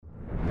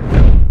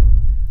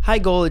Hi,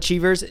 goal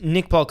achievers.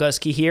 Nick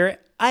Polkowski here.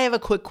 I have a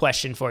quick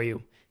question for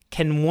you.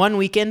 Can one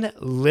weekend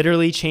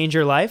literally change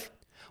your life?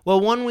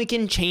 Well, one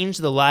weekend changed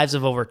the lives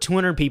of over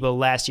 200 people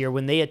last year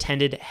when they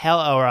attended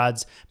Hal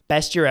Elrod's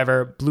Best Year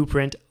Ever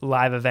Blueprint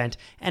live event,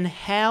 and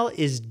Hal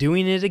is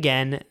doing it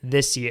again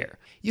this year.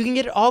 You can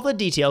get all the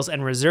details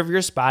and reserve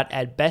your spot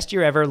at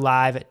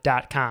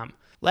bestyeareverlive.com.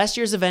 Last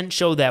year's event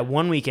showed that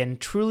one weekend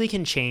truly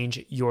can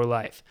change your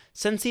life.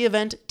 Since the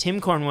event,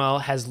 Tim Cornwell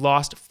has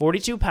lost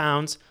 42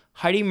 pounds,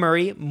 Heidi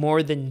Murray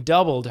more than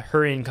doubled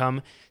her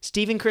income,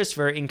 Stephen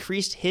Christopher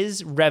increased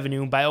his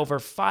revenue by over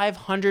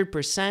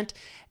 500%,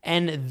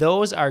 and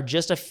those are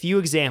just a few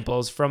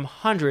examples from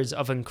hundreds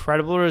of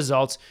incredible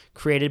results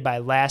created by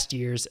last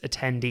year's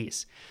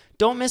attendees.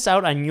 Don't miss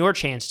out on your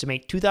chance to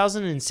make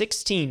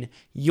 2016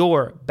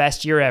 your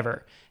best year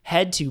ever.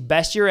 Head to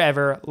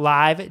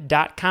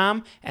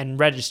bestyeareverlive.com and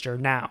register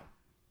now.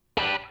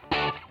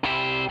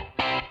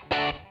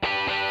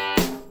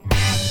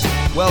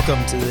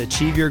 Welcome to the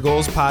Achieve Your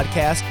Goals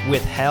podcast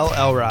with Hal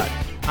Elrod.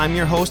 I'm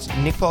your host,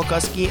 Nick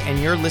Polkowski, and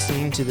you're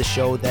listening to the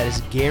show that is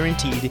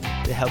guaranteed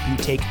to help you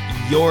take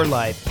your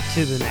life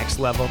to the next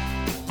level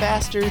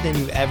faster than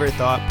you ever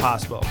thought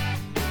possible.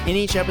 In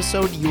each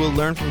episode, you will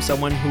learn from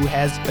someone who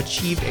has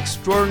achieved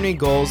extraordinary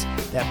goals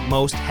that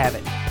most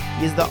haven't.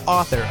 He is the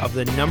author of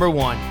the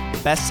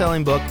 #1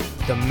 best-selling book,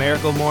 The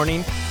Miracle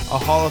Morning, a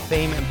Hall of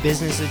Fame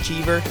business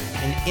achiever,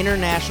 an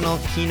international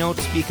keynote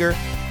speaker,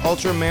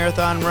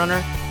 ultra-marathon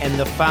runner, and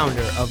the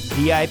founder of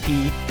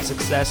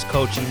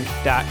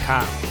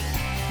VIPSuccessCoaching.com,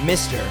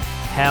 Mr.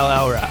 Hal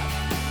Elrod.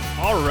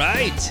 All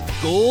right,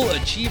 goal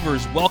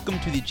achievers, welcome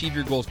to the Achieve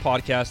Your Goals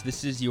podcast.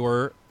 This is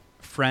your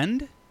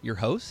friend, your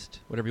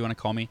host, whatever you want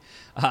to call me,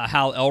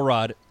 Hal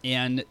Elrod.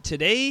 And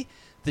today,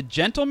 the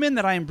gentleman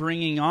that I'm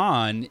bringing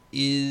on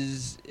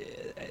is,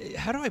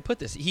 how do I put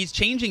this? He's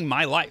changing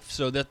my life,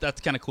 so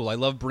that's kind of cool. I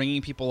love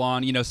bringing people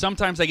on. You know,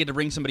 sometimes I get to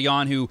bring somebody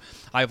on who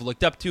I've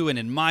looked up to and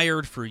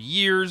admired for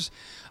years.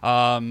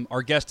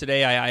 Our guest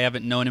today, I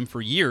haven't known him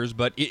for years,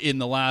 but in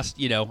the last,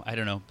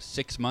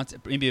 6 months,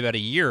 maybe about a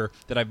year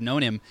that I've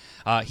known him,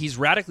 he's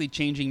radically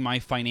changing my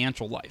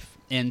financial life.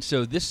 And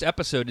so this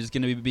episode is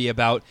going to be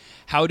about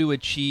how to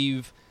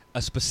achieve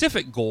a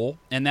specific goal,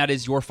 and that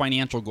is your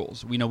financial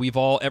goals. We know we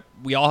all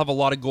have a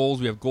lot of goals.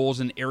 We have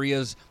goals in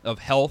areas of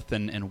health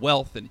and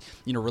wealth and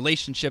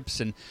relationships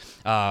and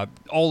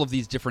all of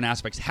these different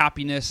aspects,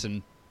 happiness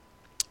and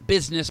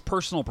business,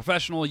 personal,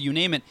 professional, you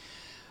name it.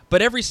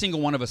 But every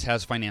single one of us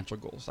has financial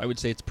goals. I would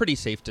say it's pretty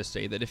safe to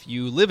say that if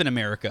you live in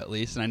America, at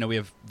least, and I know we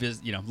have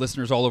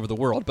listeners all over the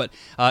world, but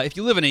if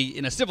you live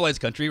in a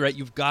civilized country, right,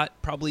 you've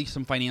got probably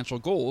some financial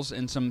goals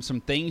and some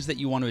things that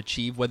you want to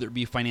achieve, whether it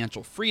be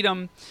financial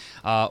freedom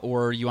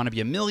or you want to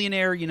be a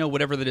millionaire,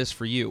 whatever that is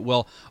for you.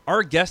 Well,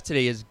 our guest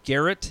today is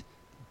Garrett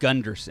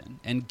Gunderson,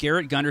 and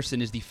Garrett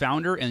Gunderson is the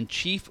founder and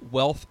chief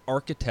wealth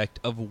architect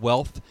of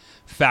Wealth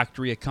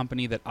Factory, a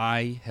company that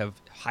I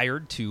have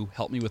hired to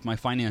help me with my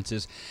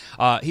finances.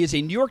 He is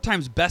a New York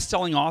Times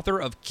best-selling author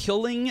of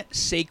Killing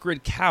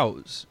Sacred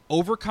Cows,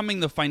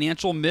 Overcoming the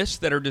Financial Myths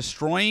That Are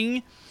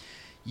Destroying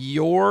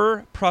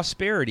Your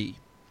Prosperity.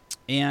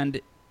 And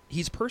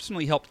he's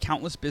personally helped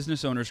countless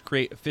business owners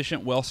create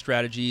efficient wealth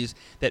strategies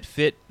that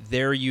fit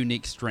their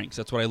unique strengths.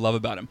 That's what I love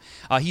about him.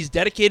 He's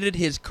dedicated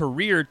his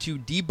career to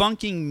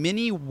debunking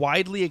many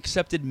widely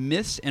accepted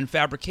myths and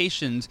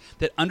fabrications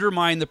that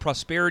undermine the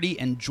prosperity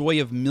and joy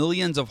of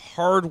millions of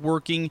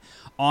hardworking,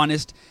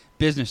 honest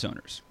business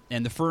owners.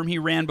 And the firm he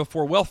ran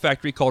before Wealth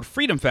Factory, called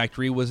Freedom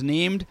Factory, was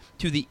named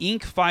to the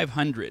Inc.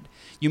 500.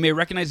 You may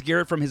recognize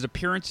Garrett from his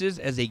appearances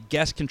as a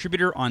guest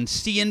contributor on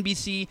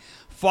CNBC,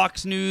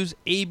 Fox News,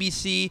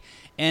 ABC,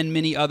 and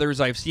many others.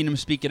 I've seen him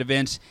speak at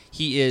events.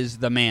 He is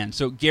the man.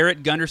 So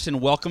Garrett Gunderson,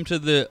 welcome to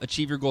the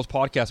Achieve Your Goals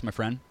podcast, my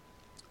friend.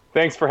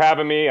 Thanks for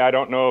having me. I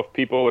don't know if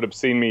people would have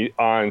seen me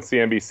on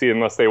CNBC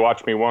unless they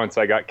watched me once.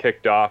 I got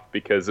kicked off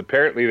because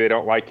apparently they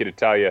don't like you to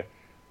tell you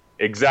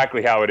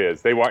exactly how it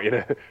is. They want you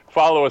to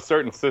follow a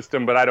certain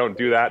system, but I don't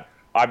do that.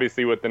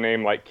 Obviously, with the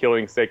name like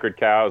Killing Sacred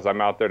Cows, I'm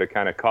out there to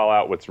kind of call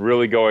out what's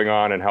really going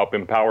on and help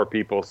empower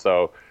people.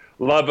 So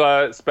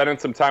love spending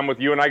some time with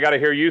you. And I got to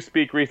hear you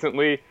speak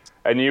recently,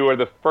 and you were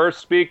the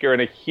first speaker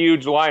in a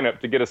huge lineup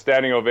to get a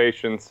standing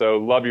ovation. So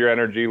love your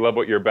energy, love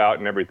what you're about,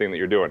 and everything that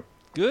you're doing.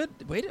 Good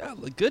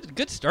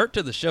start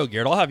to the show,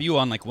 Garrett. I'll have you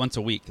on like once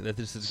a week.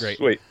 This is great.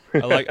 Sweet.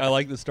 I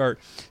like the start.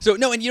 So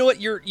no, and you know what?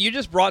 You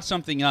just brought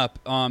something up.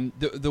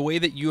 The way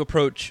that you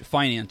approach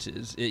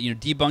finances,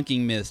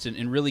 debunking myths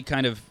and really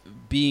kind of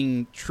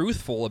being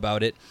truthful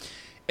about it.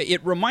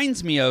 It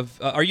reminds me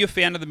of. Are you a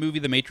fan of the movie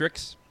The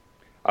Matrix?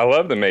 I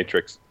love The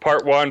Matrix.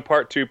 Part 1,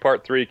 Part 2,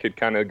 Part 3 could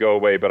kind of go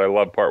away, but I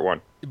love Part 1.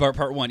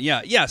 Part 1,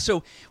 yeah.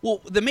 So,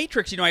 well, The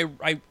Matrix, I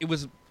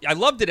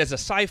loved it as a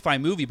sci-fi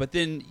movie, but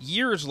then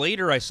years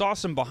later, I saw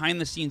some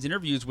behind-the-scenes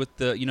interviews with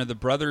the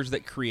brothers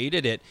that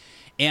created it,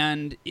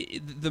 and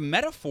the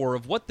metaphor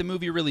of what the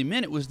movie really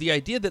meant, it was the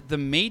idea that the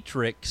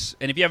Matrix,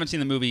 and if you haven't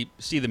seen the movie,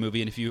 see the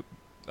movie, and if you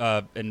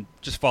and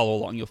just follow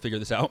along, you'll figure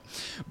this out.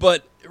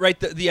 But right,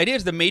 the idea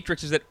is the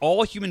Matrix is that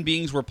all human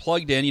beings were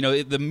plugged in. You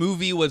know, the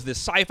movie was this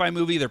sci-fi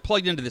movie. They're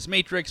plugged into this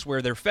Matrix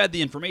where they're fed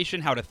the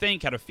information, how to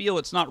think, how to feel.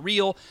 It's not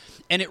real.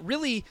 And it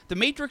really, the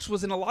Matrix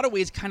was in a lot of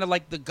ways kind of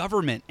like the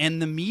government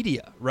and the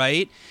media,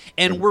 right?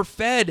 And we're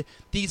fed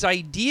these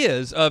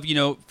ideas of, you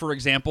know, for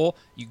example,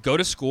 you go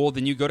to school,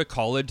 then you go to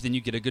college, then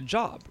you get a good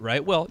job,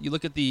 right? Well, you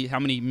look at how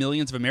many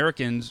millions of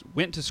Americans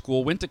went to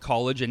school, went to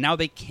college, and now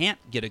they can't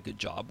get a good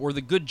job, or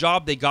the good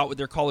job they got with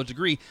their college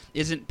degree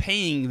isn't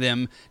paying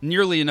them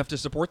nearly enough to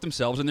support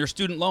themselves, and their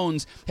student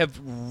loans have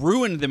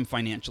ruined them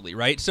financially,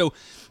 right? So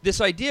this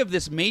idea of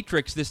this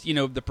Matrix, this, you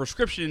know, the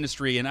prescription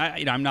industry, and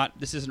I'm not,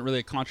 this isn't really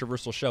a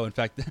controversial show. In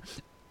fact,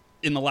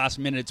 in the last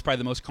minute, it's probably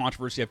the most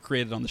controversy I've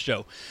created on the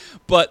show.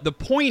 But the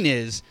point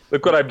is,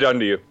 look what I've done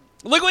to you.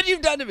 Look what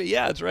you've done to me.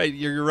 Yeah, that's right.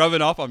 You're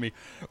rubbing off on me.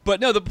 But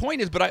no, the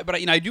point is,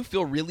 I do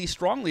feel really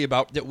strongly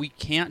about that we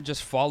can't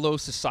just follow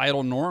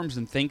societal norms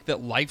and think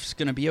that life's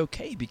going to be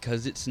okay,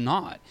 because it's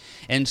not.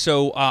 And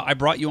so I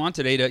brought you on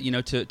today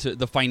to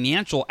the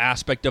financial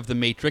aspect of the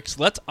Matrix.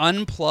 Let's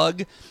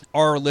unplug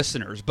our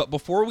listeners. But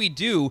before we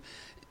do,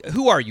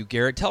 who are you,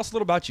 Garrett? Tell us a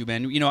little about you,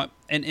 man. You know,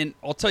 and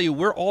I'll tell you,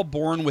 we're all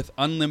born with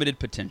unlimited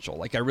potential.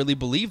 Like, I really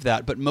believe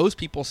that, but most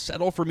people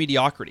settle for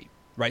mediocrity.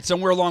 Right,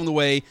 somewhere along the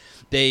way,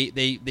 they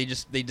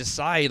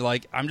decide,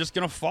 like, I'm just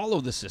gonna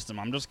follow the system.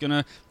 I'm just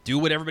gonna do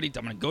what I'm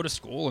gonna go to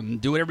school and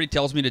do what everybody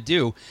tells me to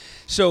do.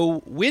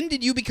 So when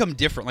did you become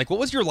different? Like, what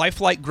was your life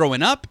like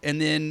growing up?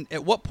 And then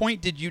at what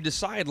point did you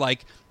decide,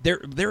 like,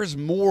 there is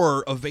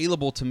more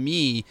available to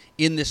me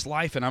in this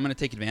life, and I'm gonna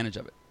take advantage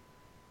of it?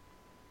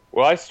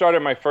 Well, I started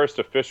my first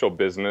official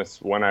business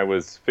when I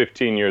was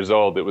 15 years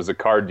old. It was a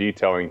car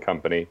detailing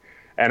company,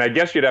 and I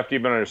guess you'd have to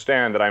even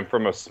understand that I'm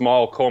from a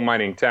small coal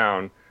mining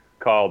town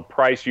called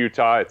Price,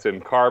 Utah. It's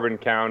in Carbon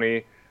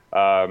County.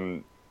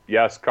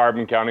 Yes,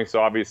 Carbon County, so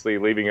obviously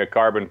leaving a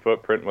carbon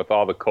footprint with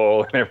all the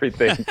coal and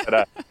everything.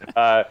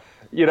 But,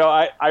 you know,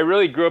 I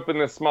really grew up in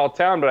this small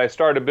town, but I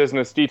started a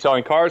business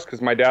detailing cars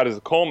because my dad, as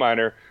a coal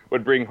miner,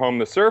 would bring home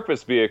the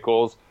surface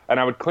vehicles, and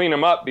I would clean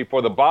them up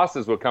before the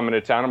bosses would come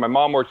into town. And my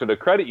mom worked at a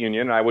credit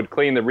union, and I would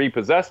clean the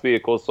repossessed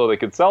vehicles so they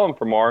could sell them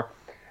for more.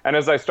 And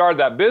as I started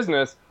that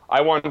business,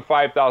 I won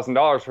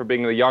 $5,000 for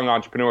being the Young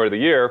Entrepreneur of the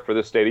Year for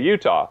the state of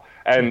Utah.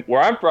 And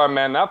where I'm from,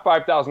 man, that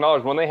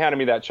 $5,000, when they handed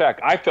me that check,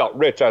 I felt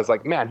rich. I was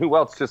like, man, who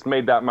else just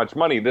made that much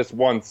money this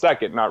 1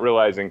 second, not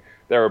realizing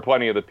there were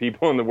plenty of the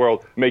people in the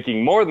world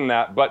making more than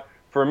that. But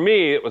for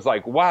me, it was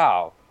like,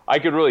 wow, I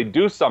could really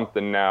do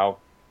something now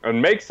and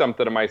make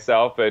something of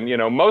myself. And, you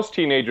know, most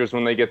teenagers,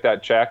 when they get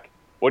that check,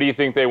 what do you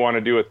think they want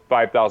to do with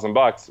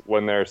 $5,000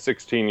 when they're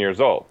 16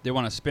 years old? They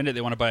want to spend it.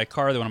 They want to buy a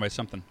car. They want to buy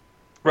something.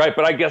 Right,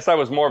 but I guess I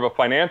was more of a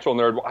financial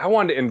nerd. I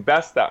wanted to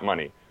invest that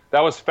money.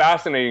 That was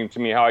fascinating to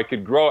me, how I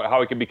could grow it, how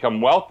I could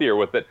become wealthier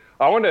with it.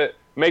 I wanted to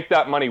make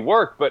that money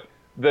work, but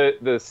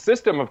the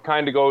system of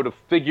kind of go to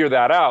figure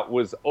that out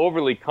was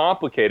overly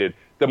complicated.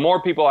 The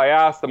more people I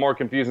asked, the more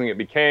confusing it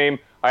became.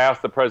 I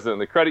asked the president of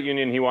the credit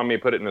union. He wanted me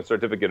to put it in a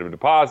certificate of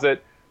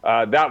deposit.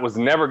 That was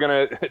never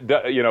going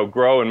to,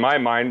 grow in my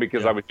mind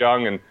because I was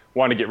young and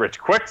wanted to get rich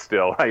quick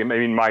still. I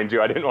mean, mind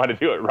you, I didn't want to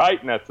do it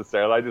right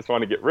necessarily. I just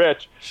wanted to get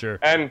rich. Sure.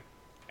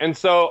 And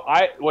so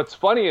what's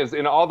funny is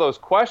in all those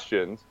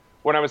questions,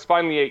 when I was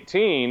finally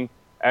 18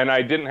 and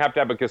I didn't have to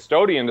have a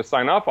custodian to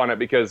sign off on it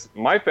because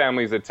my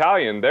family's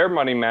Italian, their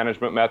money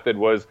management method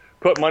was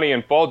put money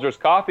in Folgers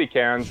coffee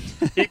cans,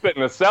 keep it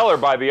in the cellar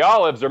by the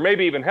olives, or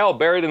maybe even hell,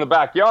 buried in the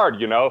backyard,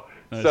 you know.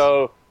 Nice.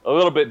 So a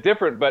little bit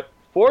different. But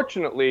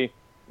fortunately,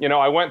 you know,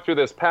 I went through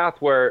this path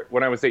where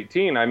when I was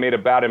 18, I made a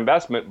bad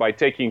investment by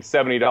taking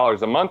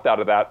 $70 a month out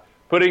of that,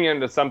 putting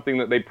into something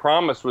that they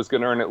promised was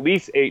going to earn at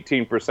least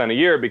 18% a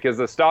year because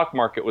the stock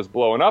market was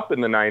blowing up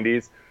in the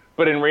 90s.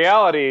 But in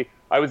reality,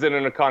 I was in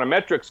an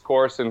econometrics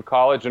course in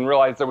college and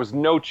realized there was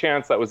no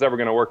chance that was ever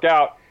going to work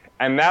out.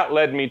 And that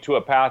led me to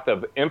a path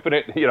of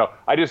infinite,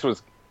 I just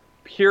was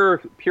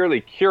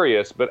purely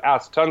curious, but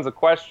asked tons of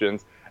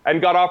questions and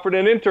got offered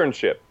an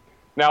internship.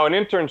 Now, an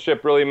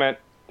internship really meant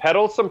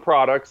peddle some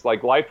products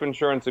like life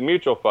insurance and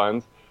mutual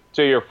funds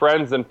to your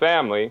friends and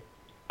family.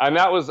 And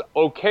that was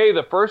okay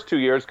the first 2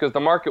 years because the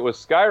market was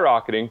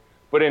skyrocketing.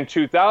 But in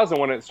 2000,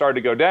 when it started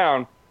to go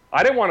down,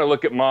 I didn't want to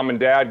look at mom and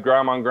dad,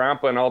 grandma and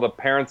grandpa, and all the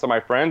parents of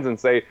my friends and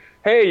say,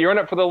 hey, you're in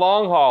it for the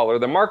long haul, or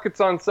the market's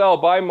on sale,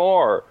 buy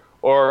more,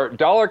 or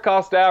dollar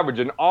cost average,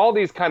 and all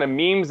these kind of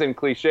memes and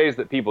cliches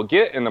that people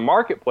get in the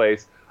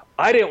marketplace.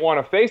 I didn't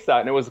want to face that.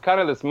 And it was kind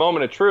of this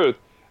moment of truth.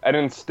 And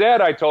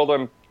instead, I told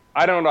them,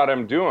 I don't know what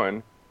I'm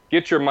doing.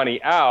 Get your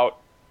money out.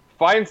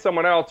 Find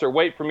someone else or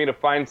wait for me to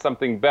find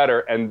something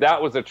better. And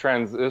that was a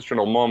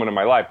transitional moment in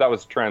my life. That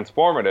was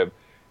transformative.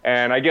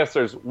 And I guess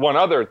there's one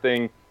other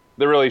thing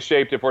that really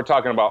shaped, if we're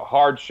talking about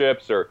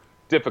hardships or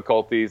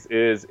difficulties,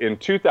 is in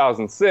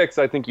 2006,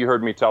 I think you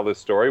heard me tell this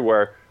story,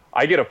 where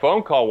I get a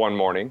phone call one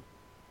morning,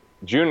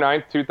 June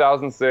 9th,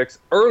 2006,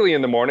 early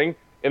in the morning,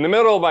 in the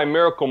middle of my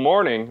miracle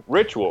morning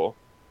ritual.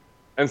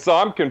 And so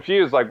I'm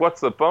confused, like, what's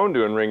the phone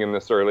doing ringing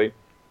this early?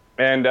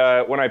 And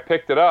when I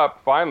picked it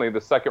up, finally,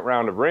 the second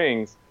round of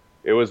rings,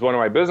 It was one of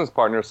my business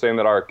partners saying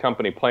that our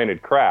company plane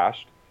had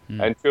crashed,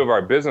 and 2 of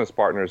our business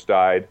partners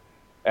died.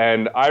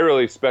 And I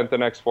really spent the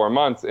next 4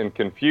 months in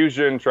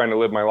confusion, trying to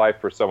live my life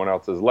for someone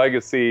else's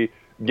legacy,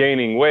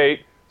 gaining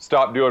weight,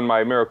 stopped doing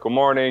my Miracle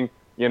Morning,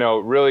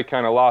 really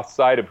kind of lost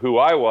sight of who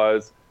I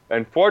was.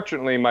 And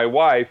fortunately, my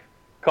wife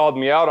called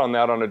me out on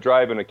that on a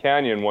drive in a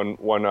canyon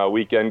one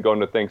weekend going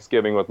to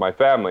Thanksgiving with my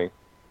family.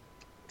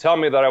 Tell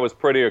me that I was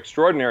pretty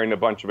extraordinary in a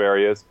bunch of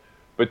areas,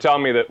 but tell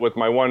me that with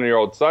my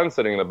 1-year-old son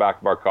sitting in the back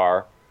of our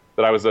car,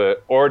 that I was an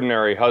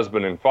ordinary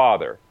husband and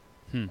father.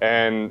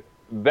 And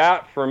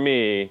that, for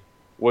me,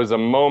 was a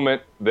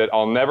moment that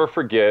I'll never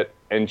forget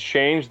and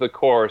changed the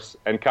course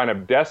and kind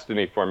of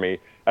destiny for me.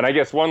 And I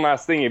guess one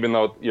last thing, even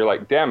though you're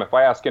like, damn, if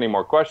I ask any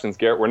more questions,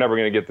 Garrett, we're never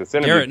going to get this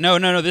interview. Garrett,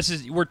 no,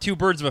 we're 2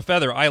 birds of a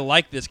feather. I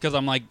like this because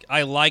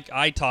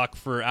I talk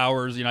for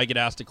hours. I get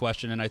asked a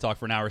question and I talk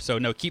for an hour. So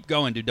no, keep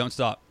going, dude. Don't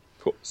stop.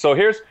 Cool. So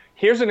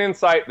here's an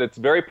insight that's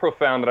very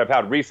profound that I've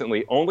had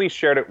recently. Only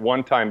shared it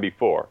one time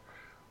before.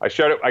 I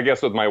shared it, I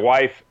guess, with my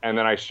wife, and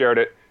then I shared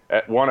it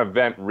at one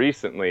event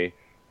recently.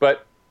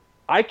 But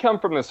I come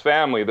from this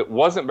family that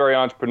wasn't very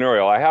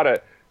entrepreneurial. I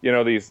had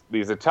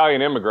these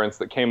Italian immigrants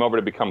that came over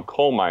to become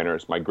coal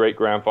miners, my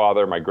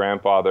great-grandfather, my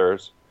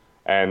grandfathers,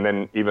 and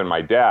then even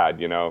my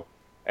dad,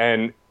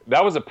 And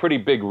that was a pretty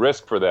big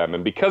risk for them.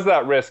 And because of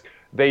that risk,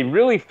 they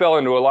really fell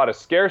into a lot of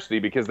scarcity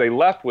because they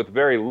left with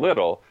very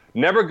little,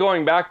 never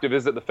going back to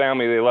visit the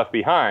family they left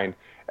behind.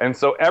 And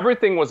so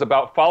everything was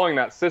about following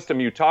that system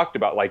you talked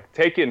about, like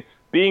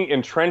being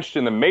entrenched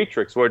in the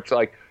matrix, where it's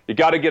like, you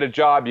got to get a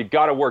job, you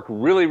got to work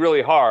really,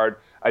 really hard,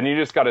 and you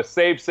just got to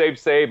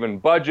save, and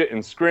budget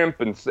and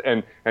scrimp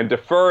and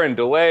defer and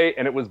delay.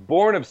 And it was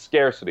born of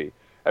scarcity.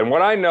 And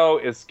what I know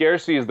is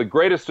scarcity is the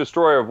greatest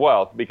destroyer of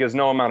wealth, because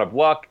no amount of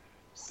luck,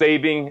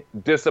 saving,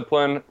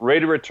 discipline,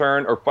 rate of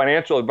return, or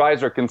financial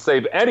advisor can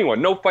save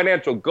anyone. No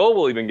financial goal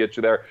will even get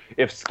you there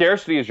if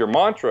scarcity is your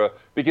mantra,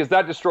 because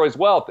that destroys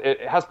wealth.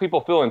 It has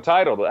people feel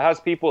entitled. It has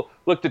people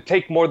look to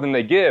take more than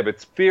they give.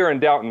 It's fear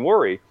and doubt and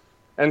worry.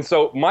 And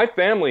so my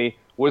family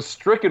was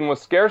stricken with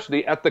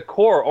scarcity at the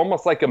core,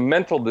 almost like a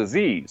mental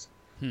disease.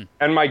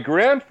 And my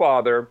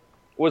grandfather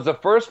was the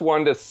first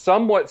one to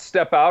somewhat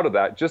step out of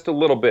that just a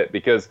little bit,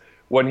 because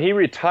when he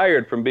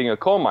retired from being a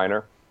coal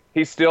miner,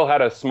 he still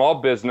had a small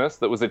business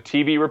that was a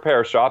TV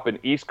repair shop in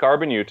East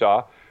Carbon,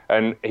 Utah,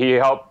 and he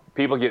helped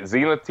people get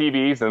Zenith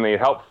TVs, and they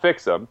helped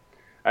fix them.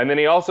 And then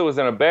he also was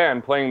in a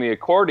band playing the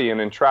accordion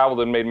and traveled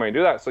and made money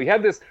do that. So he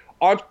had this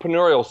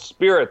entrepreneurial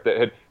spirit that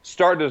had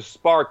started to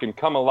spark and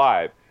come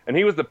alive. And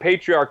he was the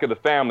patriarch of the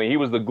family. He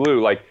was the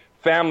glue. Like,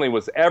 family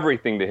was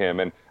everything to him.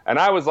 And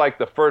I was like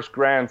the first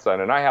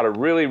grandson, and I had a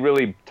really,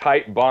 really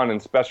tight bond and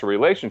special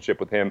relationship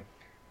with him.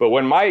 But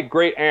when my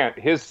great aunt,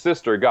 his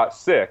sister, got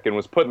sick and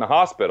was put in the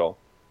hospital,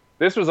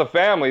 this was a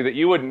family that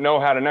you wouldn't know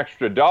had an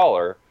extra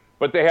dollar,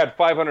 but they had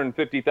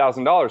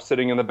 $550,000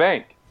 sitting in the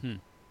bank.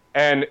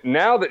 And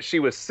now that she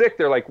was sick,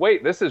 they're like,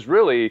 wait, this is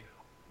really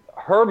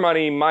her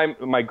money,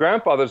 my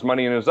grandfather's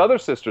money, and his other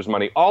sister's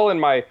money, all in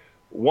my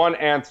one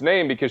aunt's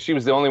name, because she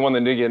was the only one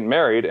that didn't get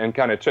married and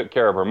kind of took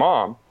care of her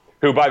mom,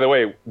 who, by the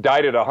way,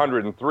 died at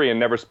 103 and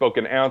never spoke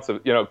an ounce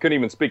of, couldn't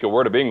even speak a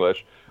word of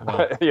English,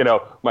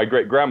 wow. My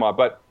great-grandma.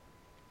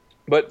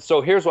 But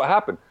so here's what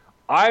happened.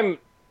 I'm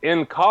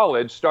in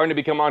college starting to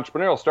become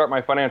entrepreneurial, start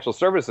my financial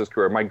services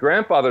career. My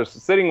grandfather's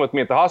sitting with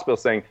me at the hospital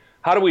saying,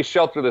 how do we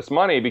shelter this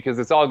money? Because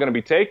it's all going to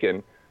be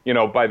taken,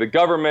 by the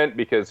government,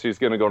 because she's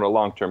going to go into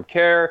long-term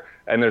care.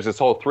 And there's this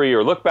whole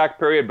 3-year look-back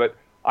period. But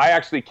I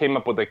actually came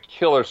up with a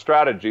killer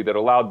strategy that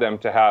allowed them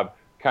to have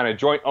kind of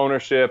joint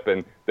ownership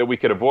and that we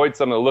could avoid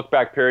some of the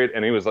look-back period.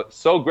 And he was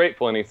so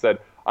grateful. And he said,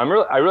 I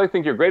really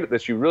think you're great at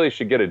this. You really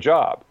should get a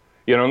job.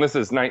 And this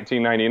is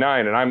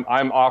 1999, and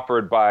I'm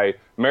offered by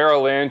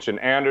Merrill Lynch and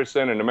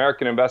Anderson and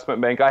American Investment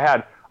Bank. I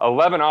had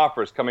 11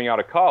 offers coming out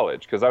of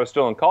college because I was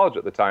still in college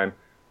at the time.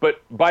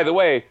 But by the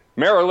way,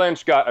 Merrill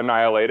Lynch got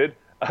annihilated.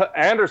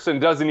 Anderson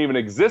doesn't even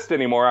exist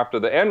anymore after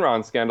the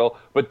Enron scandal.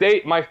 But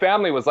my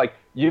family was like,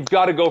 you've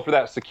got to go for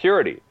that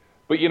security.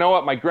 But you know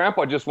what? My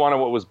grandpa just wanted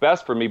what was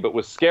best for me, but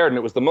was scared, and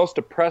it was the most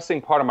depressing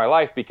part of my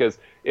life, because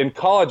in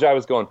college I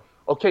was going,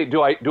 okay,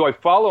 do I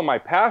follow my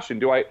passion?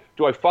 Do I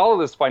follow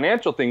this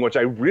financial thing, which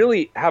I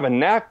really have a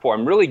knack for?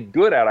 I'm really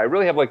good at. I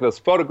really have like this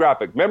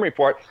photographic memory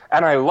for it,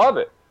 and I love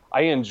it.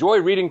 I enjoy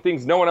reading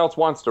things no one else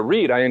wants to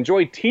read. I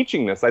enjoy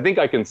teaching this. I think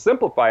I can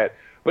simplify it,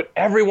 but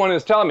everyone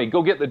is telling me,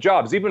 go get the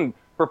jobs. Even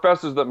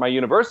professors at my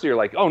university are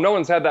like, oh, no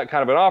one's had that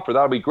kind of an offer.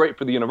 That'll be great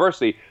for the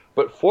university.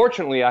 But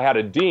fortunately, I had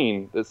a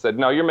dean that said,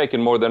 no, you're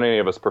making more than any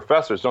of us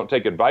professors. Don't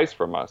take advice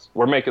from us.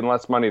 We're making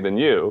less money than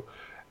you,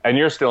 and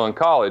you're still in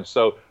college.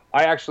 So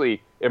I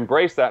actually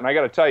embraced that, and I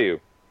got to tell you,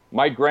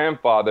 my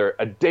grandfather,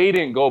 a day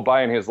didn't go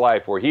by in his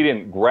life where he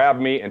didn't grab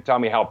me and tell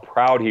me how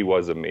proud he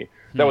was of me.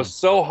 That was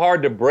so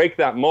hard to break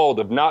that mold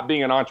of not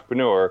being an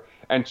entrepreneur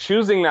and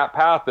choosing that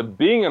path of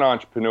being an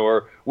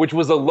entrepreneur, which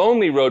was a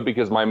lonely road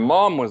because my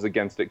mom was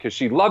against it because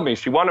she loved me.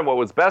 She wanted what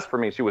was best for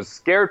me. She was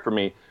scared for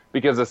me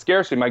because of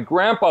scarcity. My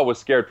grandpa was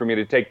scared for me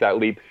to take that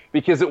leap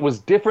because it was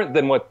different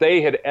than what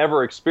they had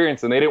ever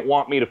experienced, and they didn't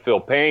want me to feel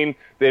pain.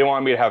 They didn't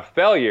want me to have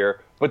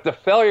failure, but the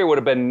failure would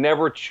have been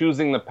never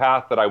choosing the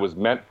path that I was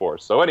meant for.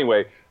 So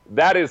anyway,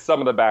 that is some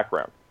of the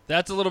background.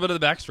 That's a little bit of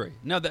the backstory.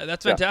 No,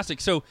 that's fantastic.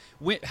 Yeah. So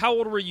how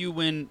old were you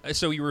when,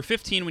 so you were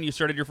 15 when you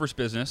started your first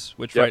business,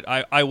 which, yep.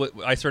 right,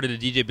 I started a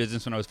DJ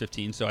business when I was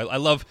 15, so I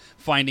love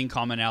finding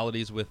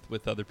commonalities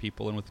with other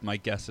people and with my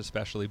guests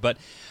especially. But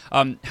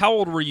how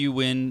old were you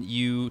when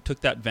you took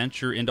that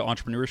venture into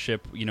entrepreneurship,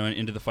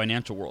 into the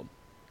financial world?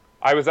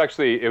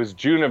 It was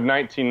June of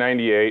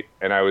 1998,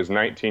 and I was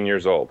 19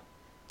 years old.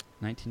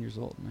 19 years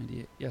old,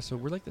 98. Yeah, so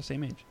we're like the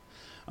same age,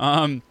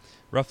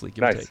 roughly,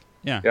 give nice. or take.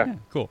 Yeah,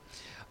 cool.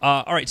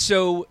 All right,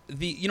 so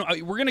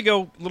we're going to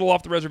go a little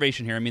off the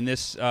reservation here. I mean,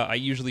 I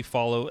usually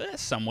follow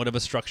somewhat of a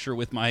structure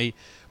with my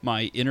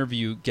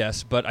interview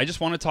guests, but I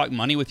just want to talk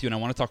money with you, and I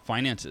want to talk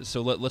finances.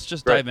 So let's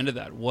just dive into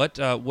that. What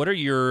are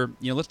your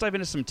let's dive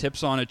into some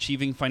tips on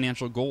achieving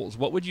financial goals.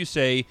 What would you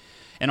say?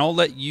 And I'll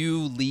let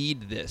you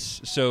lead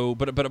this. So,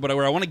 but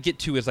where I want to get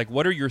to is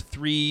what are your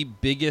 3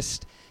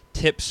 biggest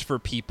tips for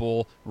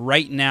people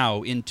right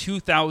now in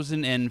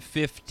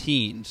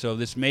 2015? So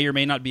this may or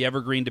may not be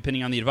evergreen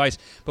depending on the advice,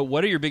 but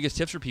what are your biggest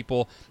tips for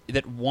people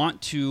that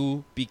want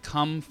to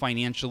become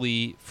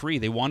financially free?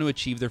 They want to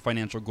achieve their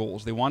financial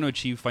goals. They want to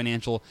achieve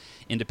financial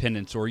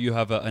independence, or you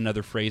have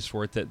another phrase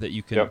for it that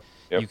you can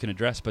you can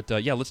address. But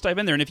let's dive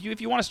in there. And if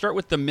you want to start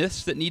with the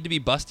myths that need to be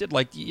busted,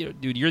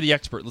 dude, you're the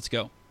expert. Let's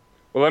go.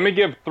 Well, let me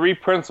give 3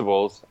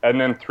 principles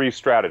and then 3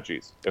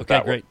 strategies.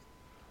 Okay, great.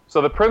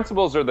 So the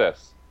principles are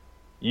this.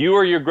 You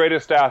are your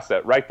greatest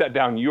asset. Write that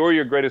down. You are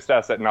your greatest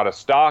asset, not a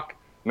stock,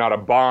 not a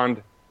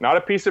bond, not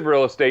a piece of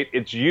real estate.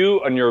 It's you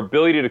and your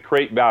ability to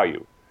create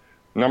value.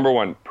 Number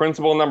 1.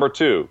 Principle number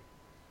 2,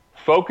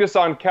 focus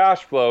on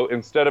cash flow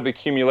instead of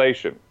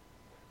accumulation.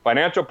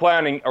 Financial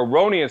planning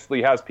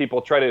erroneously has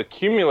people try to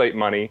accumulate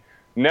money,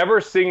 never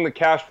seeing the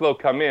cash flow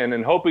come in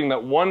and hoping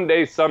that one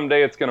day,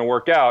 someday it's going to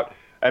work out.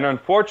 And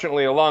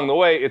unfortunately, along the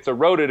way, it's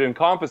eroded and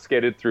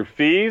confiscated through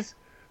fees,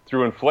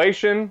 through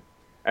inflation,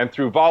 and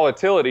through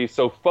volatility.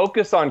 So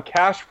focus on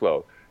cash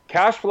flow.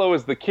 Cash flow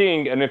is the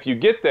king, and if you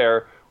get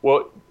there,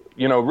 well,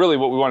 really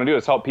what we want to do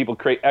is help people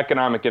create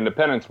economic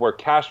independence where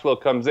cash flow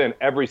comes in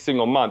every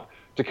single month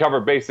to cover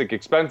basic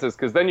expenses,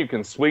 because then you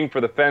can swing for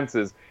the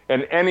fences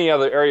in any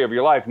other area of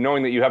your life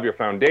knowing that you have your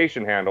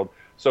foundation handled.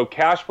 So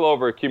cash flow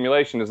over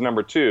accumulation is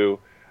number 2.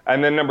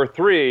 And then number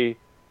 3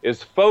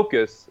 is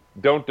focus,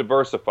 don't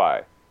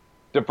diversify.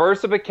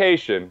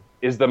 Diversification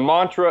is the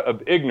mantra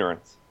of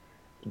ignorance.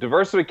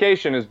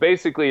 Diversification is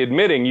basically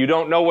admitting you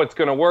don't know what's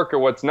going to work or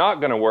what's not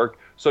going to work,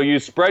 so you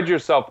spread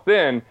yourself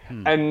thin,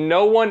 and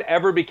no one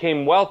ever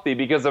became wealthy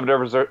because of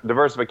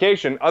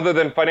diversification other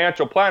than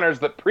financial planners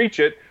that preach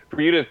it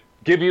for you to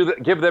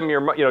give them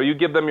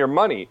your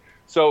money.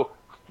 So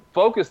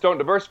focus, don't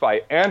diversify.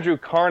 Andrew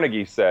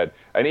Carnegie said,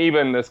 and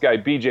even this guy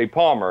BJ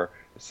Palmer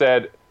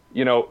said,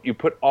 you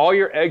put all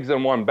your eggs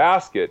in one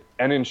basket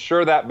and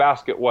insure that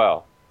basket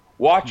well.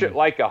 Watch it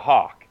like a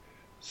hawk.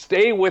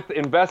 Stay with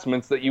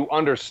investments that you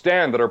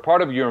understand, that are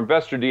part of your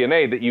investor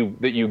DNA, that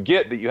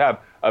you have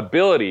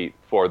ability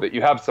for, that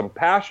you have some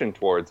passion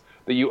towards,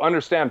 that you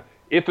understand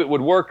if it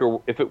would work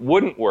or if it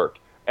wouldn't work.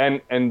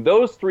 And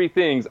those 3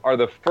 things are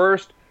the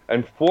first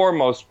and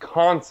foremost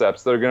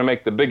concepts that are going to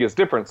make the biggest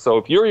difference. So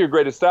if you're your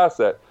greatest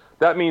asset,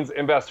 that means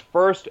invest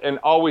first and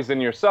always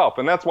in yourself.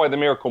 And that's why the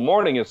Miracle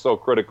Morning is so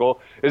critical,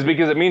 is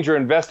because it means you're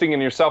investing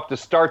in yourself to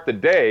start the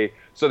day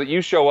so that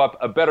you show up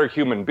a better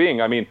human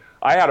being. I mean,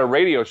 I had a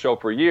radio show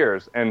for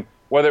years, and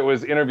whether it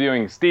was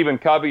interviewing Stephen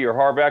Covey or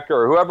Harv Eker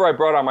or whoever I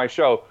brought on my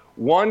show,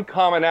 one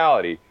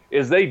commonality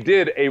is they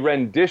did a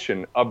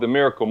rendition of the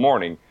Miracle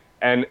Morning,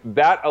 and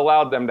that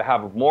allowed them to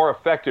have more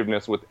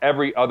effectiveness with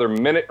every other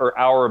minute or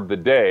hour of the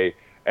day.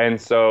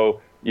 And so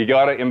you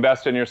got to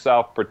invest in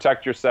yourself,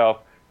 protect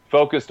yourself,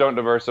 focus, don't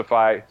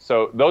diversify.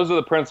 So those are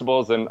the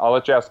principles, and I'll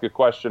let you ask a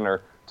question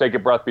or take a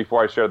breath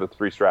before I share the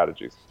 3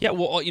 strategies. Yeah,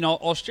 well,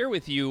 I'll share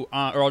with you,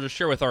 or I'll just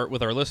share with our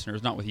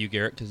listeners, not with you,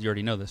 Garrett, because you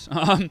already know this.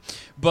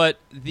 But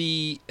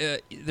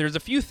there's a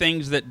few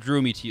things that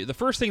drew me to you. The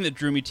first thing that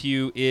drew me to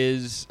you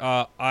is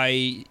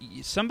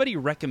somebody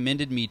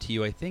recommended me to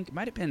you. I think it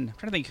might have been, I'm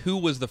trying to think who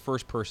was the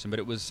first person, but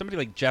it was somebody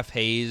like Jeff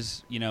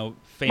Hayes,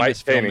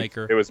 famous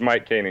filmmaker. It was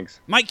Mike Koenigs.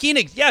 Mike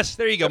Koenigs, yes,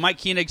 there you go. Mike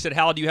Koenigs said,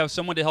 "Hal, do you have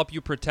someone to help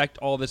you protect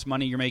all this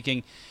money you're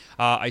making?"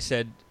 I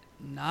said,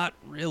 not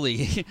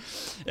really.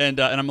 and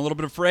I'm a little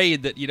bit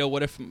afraid that,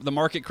 what if the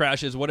market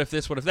crashes? What if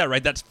this? What if that?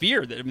 Right? That's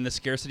fear. The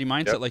scarcity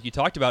mindset, like you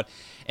talked about.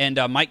 And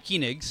Mike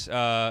Koenigs,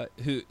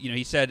 who,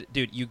 he said,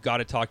 dude, you got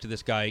to talk to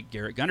this guy,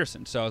 Garrett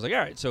Gunderson. So I was like, all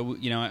right. So,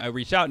 I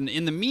reached out. And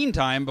in the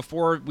meantime,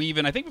 before we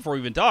even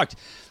talked,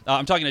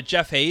 I'm talking to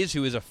Jeff Hayes,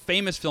 who is a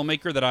famous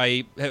filmmaker that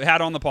I have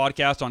had on the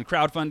podcast on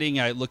crowdfunding.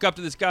 I look up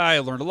to this guy. I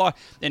learned a lot.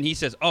 And he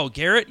says, oh,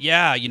 Garrett?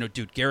 Yeah,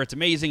 dude, Garrett's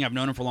amazing. I've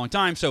known him for a long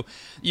time. So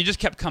you just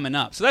kept coming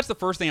up. So that's the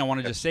first thing I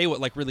want to just say what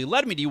like really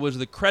led me to you was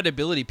the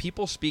credibility.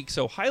 People speak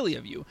so highly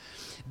of you.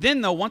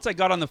 Then though, once I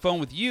got on the phone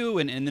with you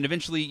and then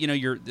eventually,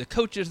 the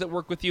coaches that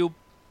work with you,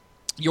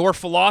 your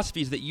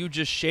philosophies that you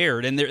just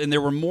shared, and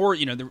there were more,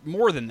 there were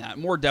more than that,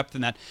 more depth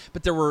than that.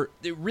 But there were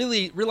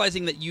really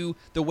realizing that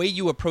the way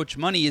you approach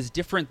money is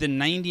different than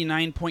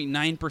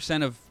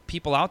 99.9% of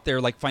people out there,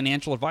 like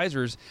financial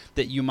advisors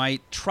that you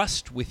might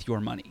trust with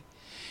your money.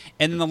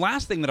 And then the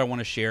last thing that I want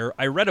to share,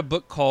 I read a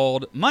book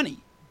called Money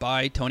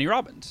by Tony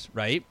Robbins,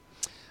 right?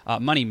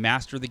 Money,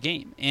 Master the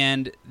Game.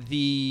 And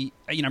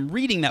I'm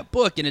reading that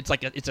book, and it's a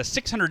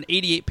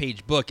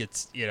 688-page book.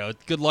 It's,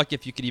 good luck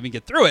if you can even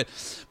get through it.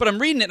 But I'm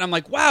reading it, and I'm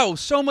like, wow,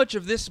 so much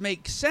of this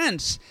makes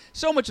sense.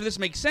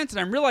 And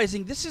I'm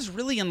realizing this is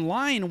really in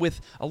line with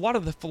a lot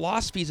of the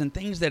philosophies and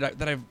things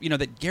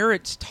that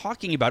Garrett's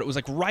talking about. It was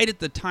like right at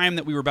the time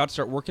that we were about to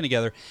start working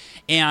together.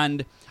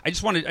 And I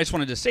just wanted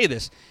to say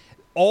this.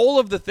 All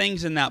of the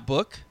things in that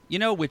book,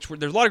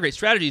 there's a lot of great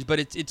strategies, but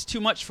it's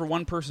too much for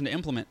one person to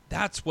implement.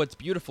 That's what's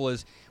beautiful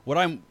is what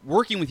I'm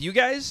working with you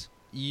guys,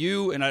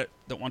 and I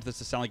don't want this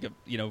to sound like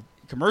a,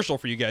 commercial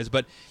for you guys,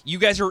 but you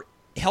guys are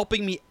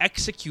helping me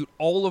execute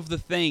all of the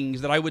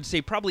things that I would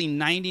say probably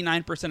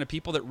 99% of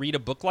people that read a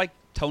book like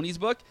Tony's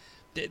book,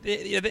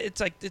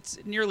 it's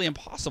nearly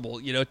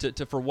impossible,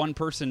 to for one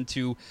person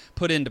to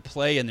put into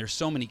play. And there's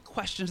so many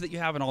questions that you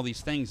have and all these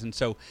things. And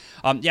so,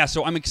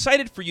 so I'm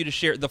excited for you to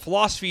share the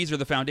philosophies or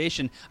the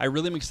foundation. I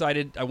really am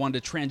excited. I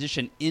wanted to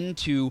transition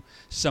into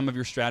some of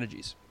your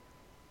strategies.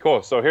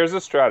 Cool. So here's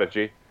a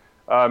strategy.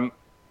 And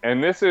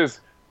this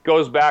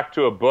goes back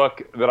to a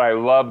book that I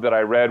love that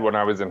I read when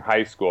I was in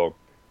high school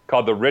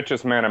called The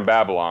Richest Man in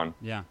Babylon.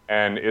 Yeah.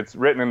 And it's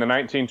written in the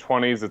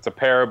 1920s. It's a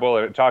parable,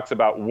 and it talks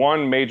about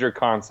one major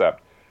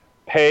concept: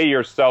 pay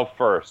yourself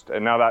first.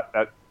 And now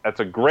that's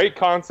a great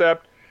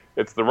concept.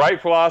 It's the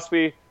right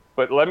philosophy,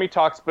 but let me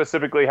talk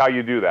specifically how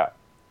you do that.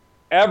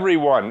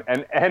 Everyone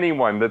and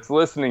anyone that's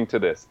listening to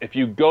this, if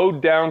you go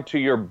down to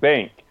your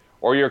bank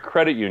or your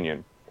credit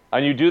union,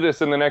 and you do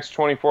this in the next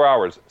 24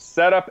 hours,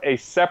 set up a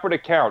separate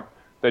account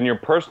than your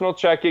personal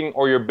checking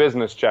or your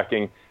business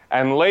checking,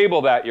 and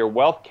label that your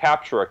wealth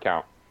capture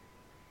account.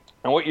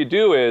 And what you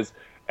do is,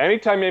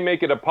 anytime you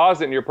make a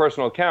deposit in your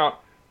personal account,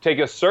 take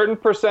a certain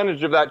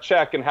percentage of that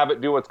check and have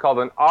it do what's called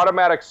an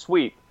automatic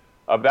sweep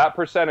of that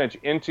percentage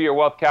into your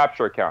wealth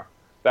capture account.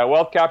 That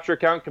wealth capture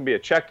account can be a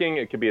checking,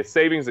 it could be a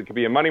savings, it could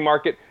be a money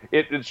market.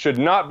 It should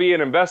not be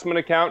an investment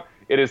account.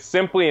 It is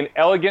simply an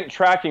elegant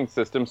tracking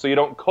system so you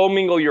don't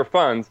commingle your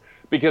funds,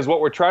 because what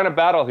we're trying to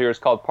battle here is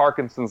called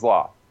Parkinson's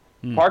Law.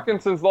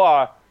 Parkinson's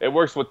Law, it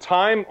works with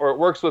time or it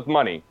works with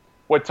money.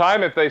 With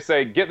time, if they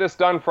say, get this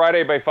done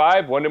Friday by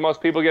 5, when do most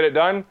people get it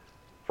done?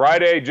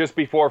 Friday just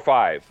before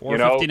 5.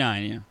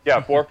 4:59, Yeah,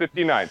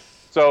 4:59.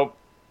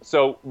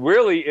 So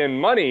really in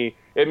money,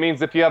 it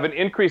means if you have an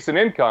increase in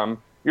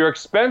income, your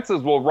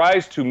expenses will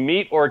rise to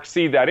meet or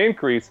exceed that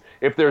increase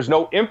if there's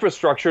no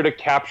infrastructure to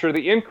capture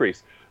the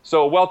increase.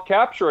 So a wealth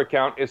capture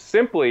account is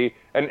simply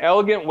an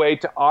elegant way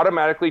to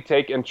automatically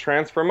take and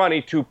transfer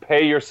money to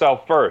pay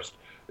yourself first.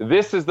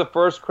 This is the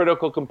first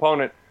critical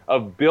component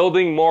of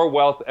building more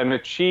wealth and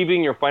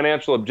achieving your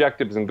financial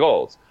objectives and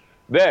goals.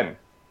 Then,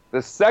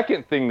 the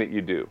second thing that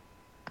you do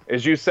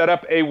is you set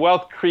up a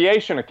wealth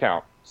creation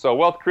account. So a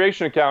wealth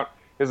creation account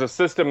is a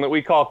system that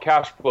we call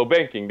cash flow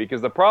banking,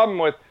 because the problem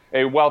with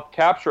a wealth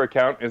capture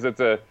account is if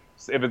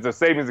it's a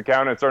savings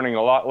account, it's earning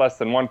a lot less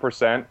than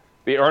 1%.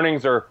 The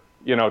earnings are,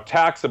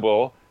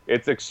 taxable.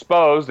 It's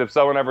exposed if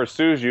someone ever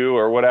sues you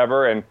or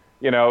whatever, and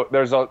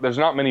there's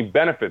not many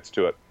benefits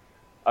to it.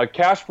 A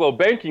cash flow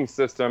banking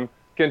system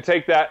can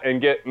take that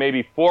and get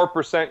maybe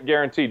 4%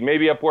 guaranteed,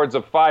 maybe upwards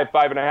of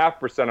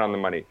 5.5% on the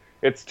money.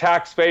 It's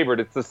tax favored.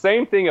 It's the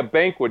same thing a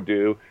bank would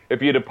do.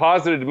 If you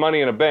deposited money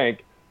in a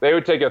bank, they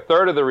would take a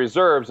third of the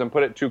reserves and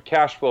put it to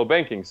cash flow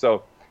banking.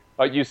 So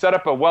you set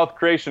up a wealth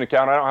creation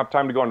account. I don't have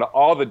time to go into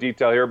all the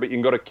detail here, but you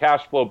can go to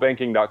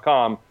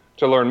cashflowbanking.com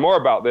to learn more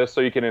about this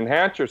so you can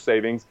enhance your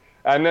savings.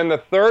 And then the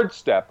third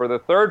step, or the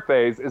third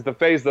phase, is the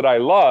phase that I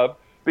love,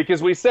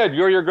 because we said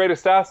you're your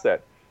greatest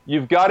asset.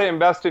 You've got to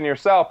invest in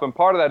yourself, and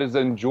part of that is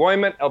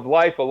enjoyment of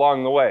life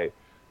along the way.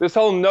 This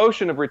whole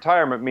notion of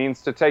retirement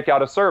means to take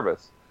out of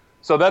service.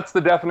 So that's the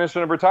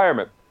definition of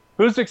retirement.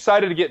 Who's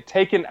excited to get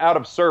taken out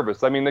of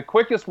service? I mean, the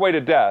quickest way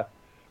to death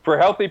for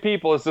healthy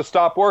people is to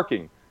stop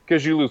working,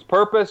 because you lose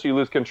purpose, you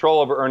lose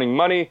control over earning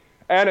money,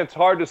 and it's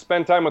hard to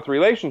spend time with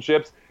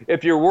relationships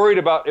if you're worried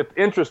about if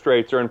interest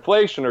rates or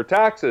inflation or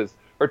taxes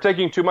are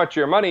taking too much of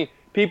your money.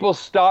 People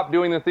stop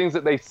doing the things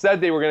that they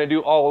said they were going to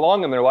do all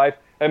along in their life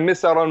and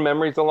miss out on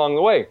memories along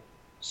the way.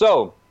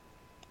 So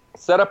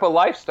set up a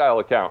lifestyle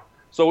account.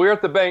 So we're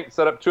at the bank,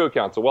 set up 2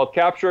 accounts, a wealth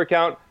capture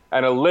account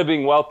and a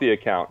living wealthy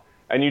account.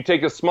 And you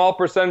take a small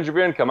percentage of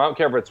your income, I don't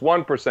care if it's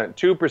 1%,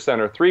 2%,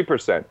 or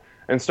 3%,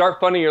 and start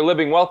funding your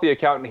living wealthy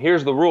account. And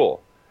here's the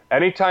rule.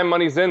 Anytime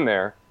money's in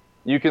there,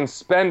 you can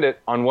spend it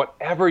on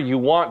whatever you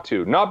want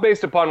to, not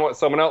based upon what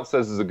someone else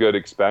says is a good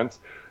expense.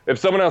 If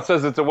someone else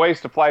says it's a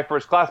waste to fly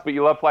first class, but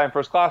you love flying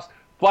first class,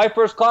 fly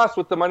first class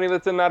with the money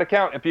that's in that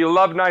account. If you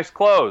love nice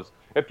clothes,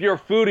 If you're a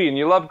foodie and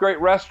you love great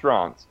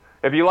restaurants,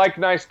 if you like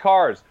nice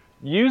cars,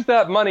 use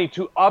that money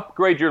to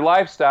upgrade your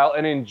lifestyle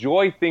and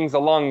enjoy things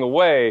along the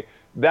way.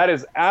 That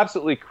is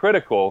absolutely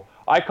critical.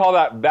 I call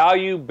that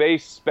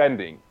value-based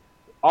spending.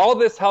 All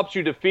this helps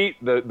you defeat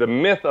the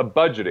myth of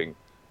budgeting.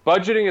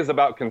 Budgeting is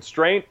about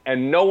constraint,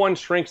 and no one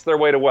shrinks their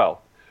way to wealth.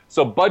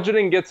 So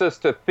budgeting gets us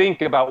to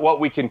think about what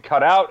we can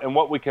cut out and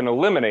what we can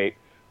eliminate.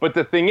 But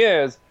the thing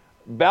is,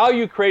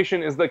 value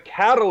creation is the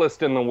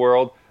catalyst in the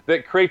world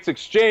that creates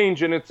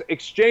exchange, and it's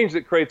exchange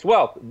that creates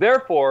wealth.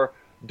 Therefore,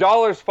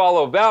 dollars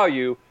follow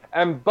value,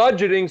 and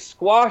budgeting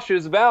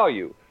squashes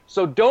value.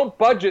 So don't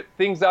budget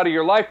things out of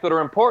your life that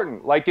are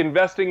important, like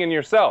investing in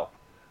yourself.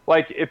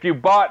 Like if you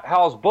bought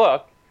Hal's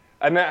book,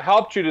 and that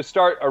helped you to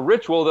start a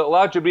ritual that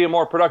allowed you to be a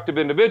more productive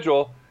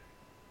individual,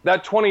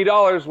 that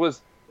 $20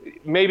 was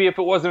maybe if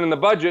it wasn't in the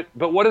budget,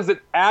 but what does it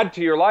add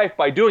to your life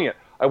by doing it?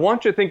 I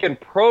want you to think in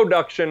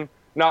production,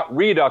 not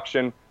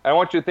reduction. I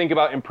want you to think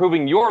about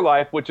improving your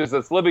life, which is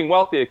this Living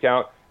Wealthy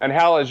account. And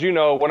Hal, as you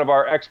know, one of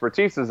our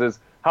expertises is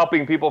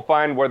helping people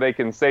find where they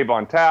can save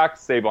on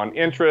tax, save on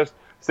interest,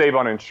 save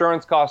on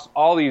insurance costs,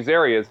 all these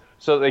areas,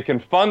 so that they can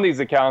fund these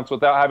accounts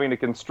without having to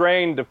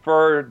constrain,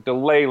 defer,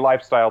 delay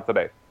lifestyle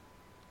today.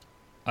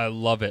 I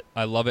love it.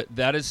 I love it.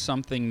 That is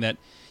something that,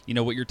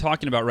 what you're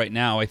talking about right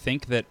now, I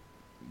think that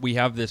we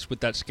have this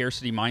with that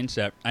scarcity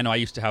mindset. I know I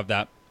used to have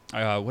that.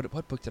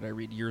 What book did I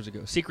read years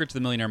ago? Secrets of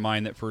the Millionaire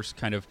Mind, that first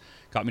kind of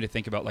got me to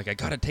think about, like, I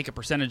got to take a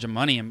percentage of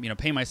money and,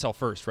 pay myself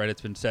first, right?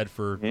 It's been said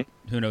for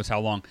who knows how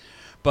long.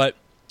 But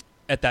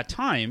at that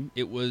time,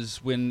 it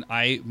was when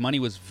money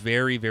was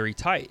very, very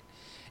tight.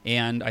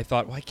 And I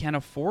thought, well, I can't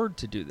afford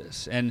to do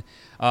this. And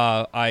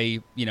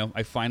I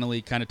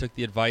finally kind of took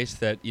the advice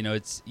that,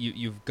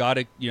 you've got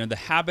to, the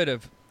habit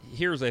of,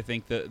 here's, I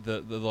think,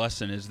 the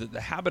lesson is that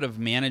the habit of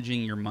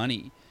managing your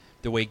money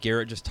the way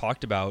Garrett just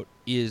talked about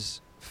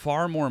is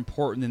far more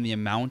important than the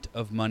amount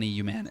of money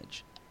you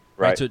manage.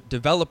 Right. So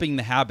developing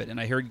the habit. And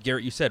I heard,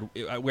 Garrett, you said,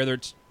 whether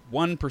it's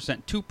 1%,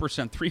 2%,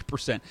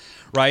 3%,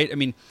 right? I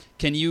mean,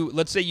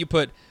 let's say you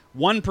put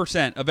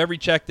 1% of every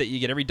check that you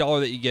get, every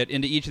dollar that you get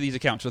into each of these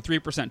accounts, so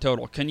 3%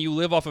 total. Can you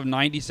live off of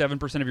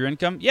 97% of your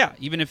income? Yeah,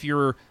 even if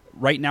you're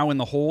right now in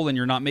the hole and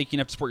you're not making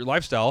enough to support your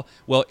lifestyle,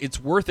 well, it's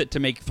worth it to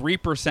make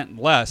 3%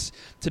 less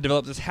to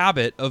develop this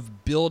habit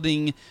of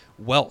building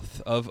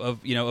wealth, of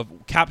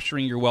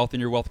capturing your wealth in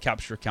your wealth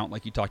capture account,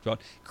 like you talked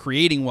about,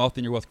 creating wealth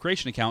in your wealth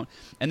creation account,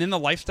 and then the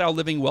lifestyle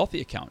living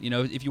wealthy account.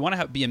 If you want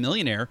to be a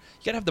millionaire,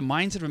 you got to have the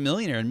mindset of a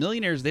millionaire. And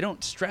millionaires, they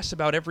don't stress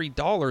about every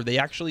dollar. They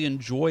actually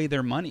enjoy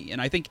their money.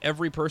 And I think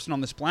every person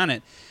on this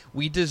planet,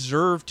 we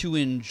deserve to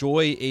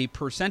enjoy a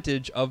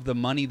percentage of the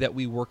money that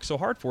we work so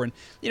hard for. And,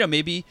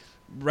 maybe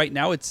right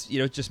now it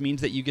just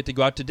means that you get to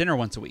go out to dinner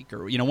once a week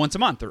or, once a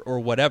month or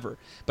whatever.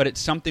 But it's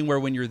something where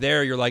when you're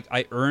there, you're like,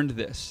 I earned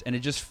this. And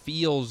it just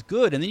feels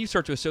good. And then you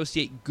start to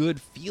associate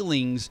good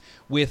feelings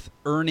with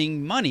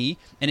earning money.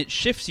 And it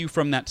shifts you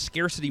from that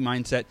scarcity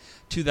mindset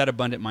to that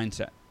abundant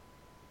mindset.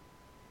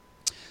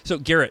 So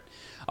Garrett,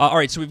 all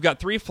right, so we've got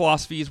 3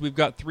 philosophies. We've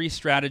got 3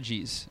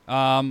 strategies.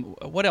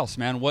 What else,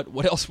 man?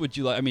 What else would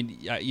you like? I mean,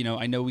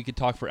 I know we could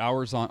talk for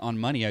hours on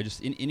money.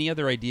 Any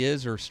other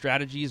ideas or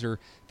strategies or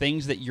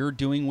things that you're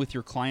doing with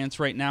your clients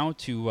right now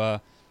to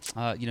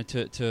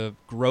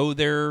grow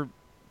their,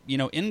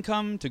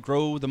 income, to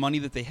grow the money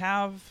that they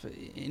have,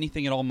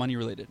 anything at all money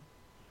related?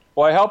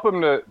 Well, I help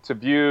them to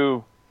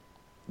view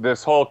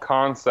this whole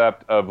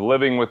concept of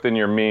living within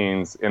your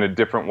means in a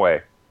different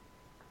way.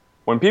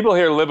 When people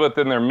hear live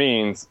within their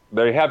means,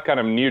 they have kind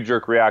of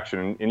knee-jerk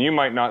reaction, and you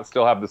might not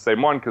still have the same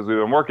one because we've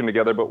been working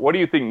together, but what do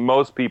you think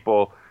most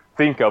people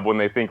think of when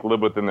they think live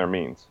within their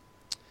means?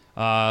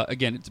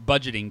 Again, it's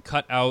budgeting,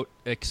 cut out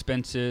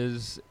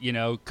expenses,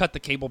 cut the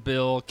cable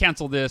bill,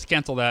 cancel this,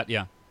 cancel that,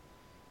 yeah.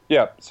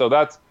 Yeah, so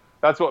that's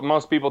what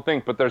most people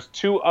think, but there's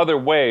 2 other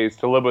ways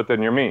to live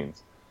within your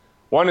means.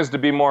 One is to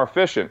be more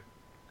efficient,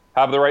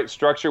 have the right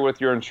structure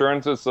with your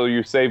insurances so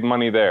you save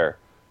money there.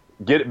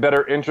 Get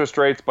better interest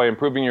rates by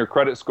improving your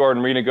credit score and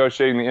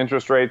renegotiating the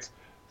interest rates.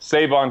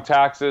 Save on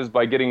taxes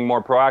by getting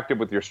more proactive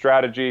with your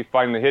strategy.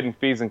 Find the hidden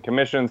fees and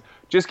commissions.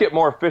 Just get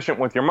more efficient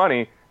with your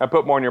money and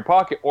put more in your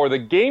pocket. Or the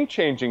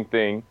game-changing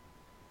thing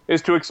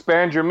is to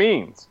expand your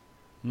means.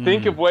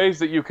 Think of ways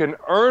that you can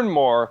earn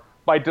more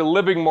by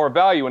delivering more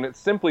value. And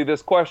it's simply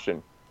this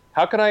question.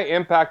 How can I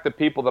impact the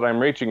people that I'm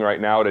reaching right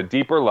now at a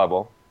deeper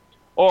level?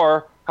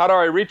 Or how do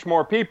I reach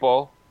more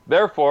people,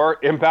 therefore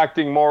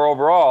impacting more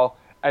overall?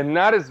 And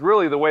that is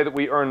really the way that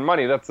we earn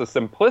money. That's the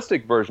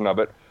simplistic version of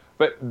it.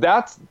 But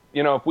that's,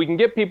 if we can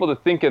get people to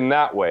think in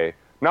that way,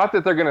 not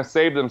that they're going to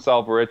save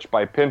themselves rich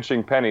by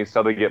pinching pennies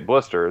till they get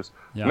blisters,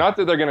 not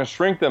that they're going to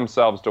shrink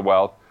themselves to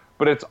wealth,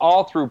 but it's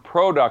all through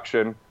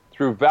production,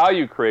 through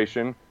value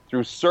creation,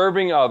 through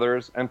serving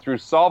others, and through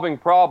solving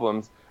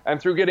problems, and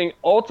through getting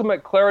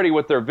ultimate clarity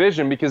with their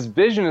vision, because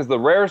vision is the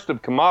rarest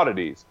of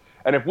commodities.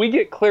 And if we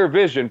get clear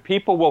vision,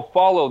 people will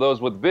follow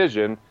those with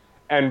vision.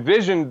 And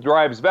vision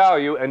drives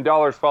value, and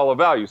dollars follow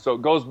value. So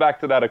it goes back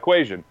to that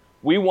equation.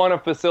 We want to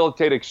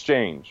facilitate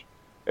exchange.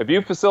 If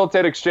you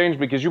facilitate exchange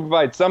because you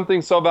provide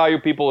something so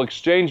valuable people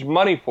exchange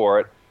money for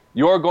it,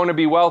 you're going to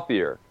be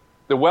wealthier.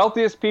 The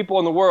wealthiest people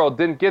in the world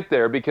didn't get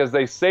there because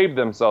they saved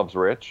themselves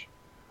rich.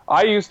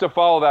 I used to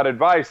follow that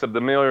advice of the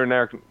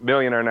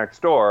millionaire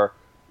next door,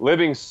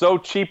 living so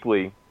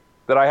cheaply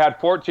that I had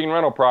 14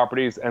 rental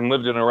properties and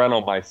lived in a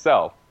rental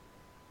myself.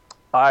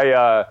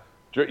 I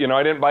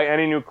didn't buy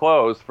any new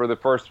clothes for the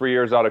first 3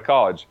 years out of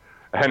college.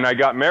 And I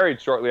got married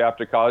shortly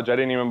after college. I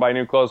didn't even buy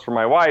new clothes for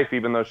my wife,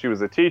 even though she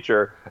was a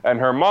teacher. And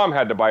her mom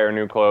had to buy her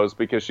new clothes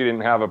because she didn't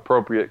have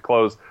appropriate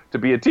clothes to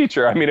be a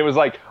teacher. I mean, it was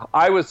like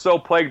I was so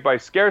plagued by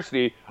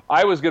scarcity,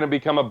 I was going to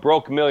become a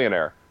broke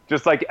millionaire,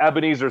 just like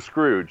Ebenezer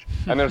Scrooge.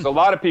 And there's a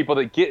lot of people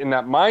that get in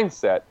that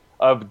mindset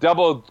of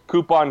double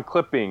coupon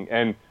clipping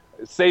and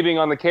saving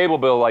on the cable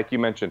bill, like you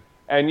mentioned.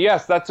 And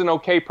yes, that's an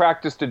okay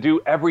practice to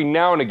do every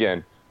now and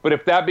again. But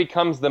if that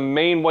becomes the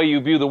main way you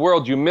view the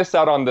world, you miss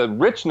out on the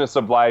richness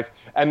of life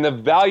and the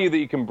value that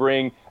you can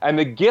bring and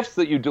the gifts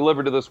that you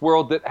deliver to this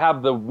world that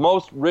have the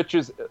most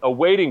riches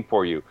awaiting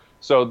for you.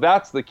 So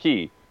that's the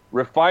key.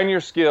 Refine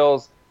your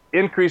skills,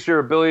 increase your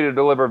ability to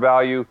deliver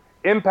value,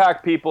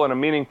 impact people in a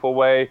meaningful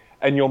way,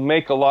 and you'll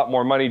make a lot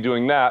more money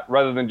doing that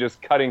rather than just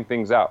cutting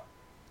things out.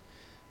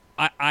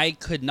 I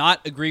could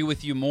not agree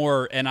with you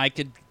more, and I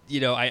could,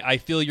 I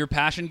feel your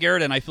passion,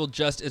 Garrett, and I feel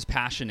just as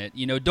passionate.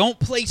 Don't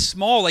play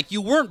small. Like,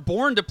 you weren't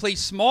born to play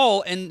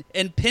small and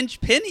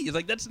pinch pennies.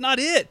 Like, that's not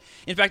it.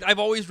 In fact, I've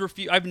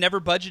never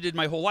budgeted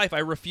my whole life. I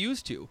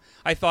refuse to.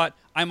 I thought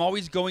I'm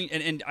always going,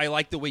 and I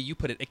like the way you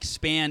put it,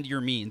 expand your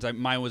means.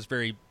 Mine was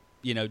very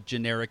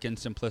generic and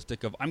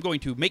simplistic of I'm going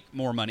to make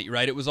more money,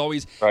 right? It was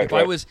always if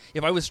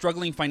I was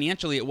struggling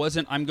financially, it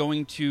wasn't I'm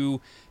going to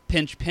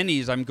pinch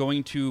pennies, I'm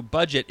going to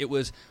budget. It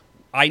was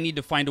I need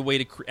to find a way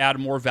to add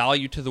more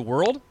value to the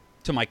world,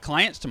 to my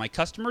clients, to my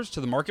customers,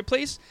 to the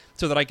marketplace,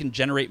 so that I can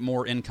generate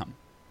more income.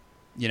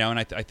 And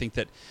I think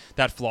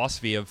that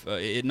philosophy of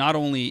it not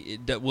only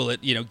will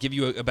it give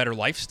you a better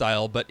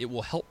lifestyle, but it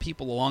will help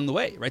people along the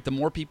way, right? The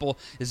more people,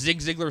 Zig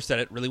Ziglar said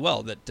it really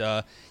well,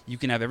 that you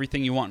can have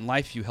everything you want in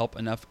life if you help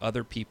enough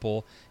other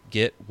people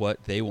get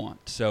what they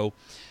want. So,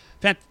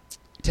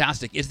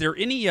 fantastic. Is there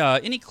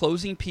any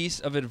closing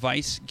piece of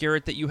advice,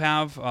 Garrett, that you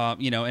have?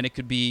 And it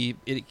could be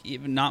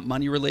even not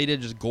money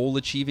related, just goal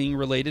achieving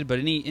related, but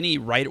any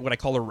what I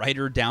call a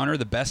writer downer,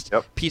 the best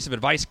piece of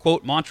advice,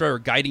 quote, mantra, or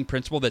guiding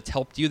principle that's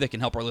helped you that can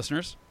help our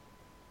listeners?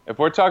 If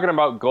we're talking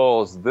about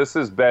goals, this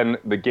has been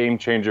the game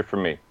changer for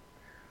me.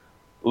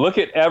 Look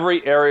at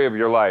every area of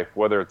your life,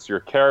 whether it's your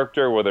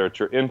character, whether it's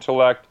your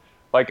intellect.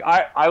 Like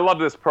I love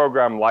this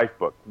program,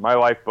 Lifebook,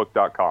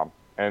 mylifebook.com,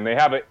 and they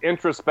have an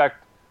introspect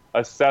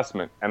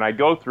assessment, and I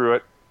go through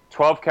it,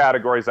 12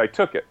 categories. I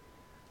took it.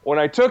 When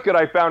I took it,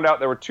 I found out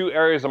there were 2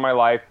 areas of my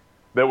life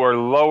that were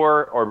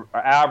lower or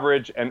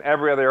average, and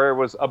every other area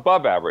was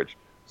above average.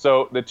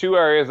 So the 2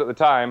 areas at the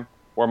time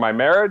were my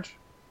marriage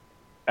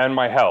and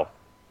my health.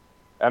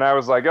 And I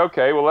was like,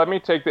 okay, well, let me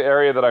take the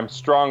area that I'm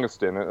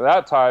strongest in. And at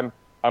that time,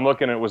 I'm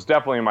looking at it was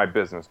definitely my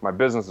business. My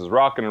business is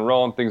rocking and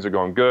rolling. Things are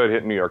going good.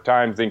 Hitting New York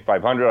Times, Inc.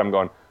 500. I'm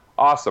going,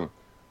 awesome.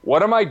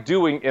 What am I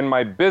doing in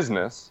my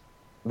business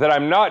that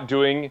I'm not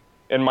doing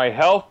in my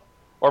health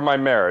or my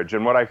marriage?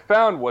 And what I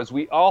found was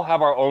we all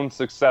have our own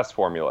success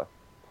formula.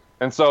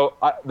 And so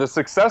the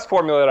success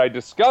formula that I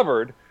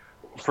discovered,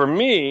 for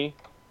me,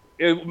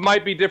 it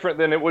might be different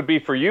than it would be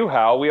for you,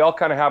 Hal. We all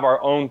kind of have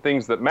our own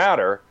things that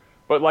matter.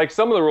 But like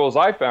some of the rules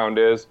I found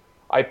is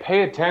I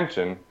pay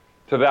attention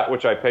to that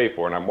which I pay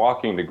for. And I'm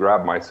walking to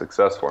grab my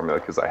success formula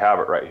because I have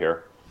it right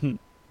here.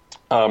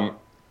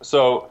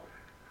 So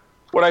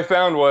what I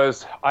found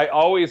was I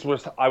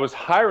was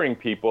hiring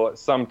people at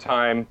some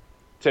time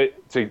to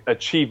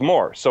achieve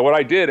more. So what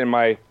I did in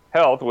my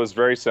health was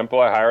very simple.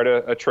 I hired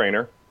a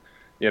trainer,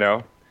 and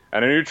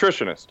a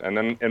nutritionist. And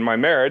then in my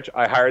marriage,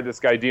 I hired this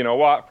guy, Dino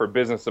Watt, for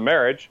business and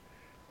marriage.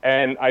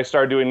 And I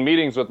started doing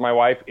meetings with my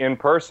wife in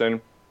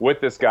person with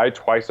this guy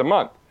twice a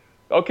month.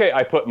 Okay,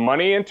 I put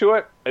money into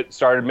it. It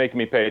started making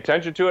me pay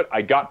attention to it.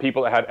 I got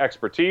people that had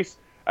expertise.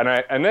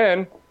 And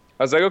then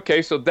I was like,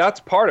 okay, so that's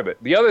part of it.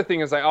 The other thing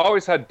is I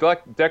always had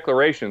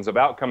declarations of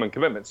outcome and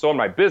commitment. So in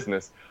my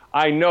business,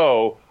 I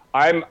know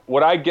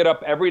what I get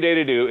up every day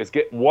to do is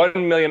get 1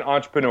 million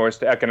entrepreneurs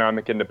to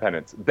economic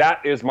independence.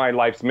 That is my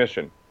life's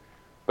mission.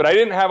 But I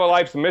didn't have a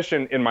life's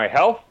mission in my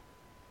health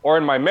or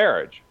in my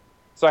marriage.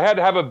 So I had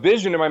to have a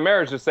vision in my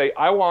marriage to say,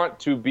 I want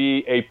to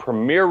be a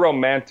premier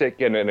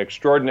romantic and an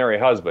extraordinary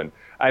husband.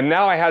 And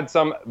now I had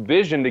some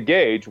vision to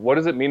gauge, what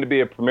does it mean to be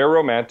a premier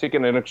romantic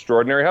and an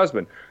extraordinary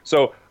husband?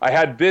 So I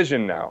had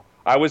vision now.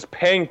 I was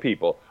paying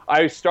people.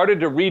 I started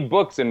to read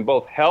books in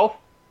both health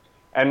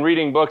and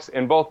reading books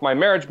in both my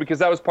marriage because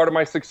that was part of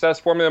my success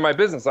formula in my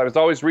business. I was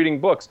always reading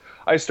books.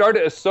 I started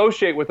to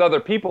associate with other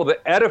people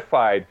that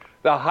edified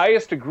the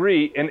highest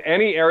degree in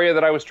any area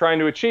that I was trying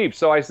to achieve.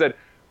 So I said,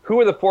 who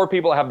are the 4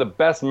 people that have the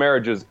best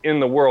marriages in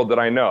the world that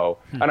I know?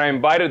 And I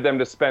invited them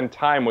to spend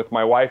time with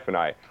my wife and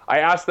I. I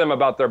asked them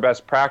about their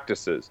best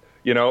practices,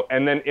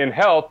 and then in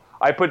health,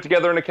 I put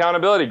together an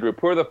accountability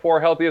group. Who are the 4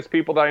 healthiest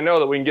people that I know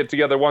that we can get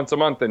together once a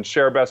month and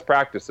share best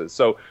practices?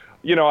 So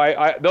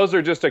those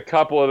are just a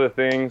couple of the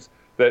things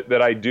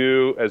that I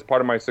do as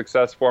part of my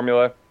success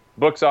formula.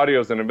 Books,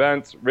 audios, and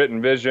events,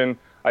 written vision.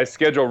 I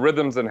schedule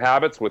rhythms and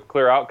habits with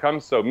clear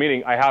outcomes. So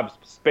meaning I have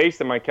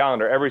space in my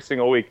calendar every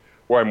single week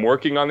where I'm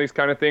working on these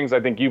kind of things. I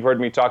think you've heard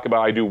me talk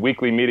about, I do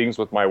weekly meetings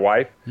with my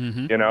wife,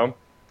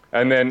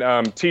 and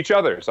then teach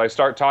others. I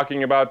start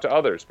talking about to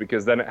others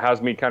because then it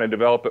has me kind of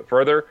develop it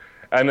further.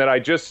 And then I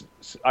just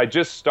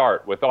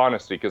start with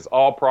honesty, because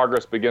all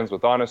progress begins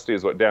with honesty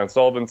is what Dan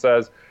Sullivan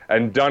says,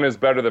 and done is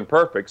better than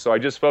perfect. So I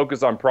just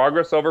focus on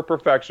progress over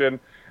perfection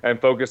and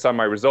focus on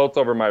my results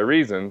over my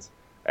reasons.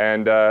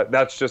 And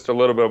that's just a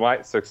little bit of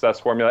my success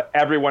formula.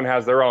 Everyone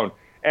has their own.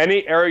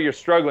 Any area you're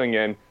struggling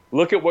in,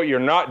 look at what you're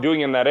not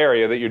doing in that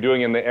area that you're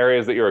doing in the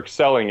areas that you're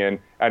excelling in,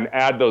 and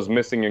add those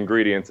missing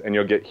ingredients, and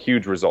you'll get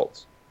huge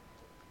results.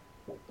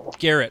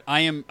 Garrett,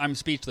 I'm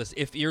speechless.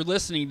 If you're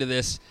listening to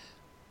this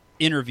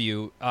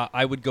interview,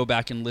 I would go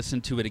back and listen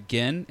to it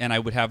again, and I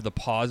would have the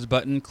pause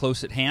button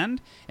close at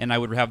hand, and I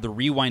would have the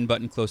rewind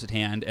button close at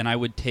hand, and I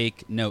would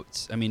take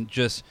notes. I mean,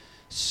 just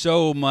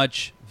so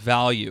much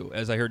value.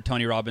 As I heard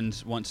Tony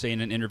Robbins once say in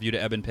an interview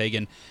to Eben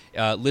Pagan,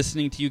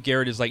 listening to you,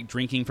 Garrett, is like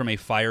drinking from a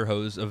fire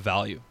hose of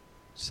value.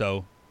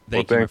 So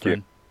thank you, my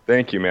friend.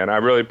 Thank you, man. I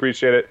really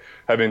appreciate it.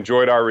 I've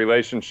enjoyed our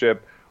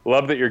relationship.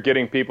 Love that you're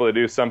getting people to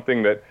do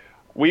something that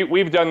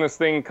we've done this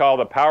thing called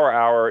a power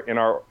hour in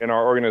our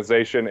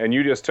organization, and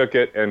you just took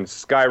it and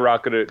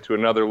skyrocketed it to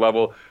another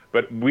level.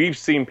 But we've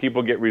seen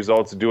people get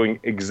results doing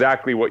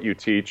exactly what you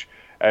teach.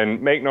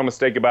 And make no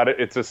mistake about it,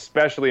 it's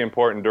especially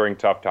important during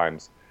tough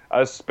times.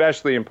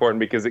 Especially important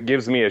because it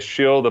gives me a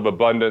shield of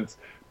abundance,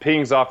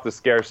 pings off the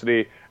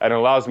scarcity, and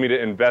allows me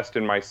to invest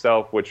in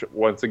myself, which,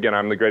 once again,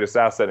 I'm the greatest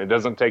asset. It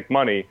doesn't take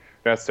money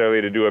necessarily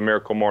to do a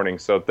miracle morning.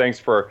 So thanks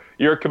for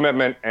your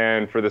commitment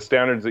and for the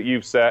standards that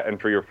you've set and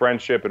for your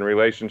friendship and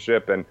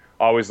relationship, and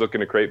always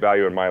looking to create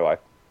value in my life.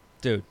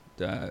 Dude,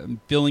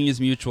 feeling is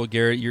mutual,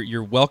 Garrett.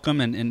 You're welcome,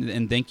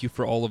 and thank you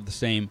for all of the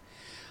same.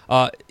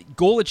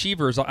 Goal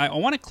achievers, I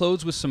want to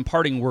close with some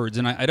parting words,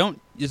 and I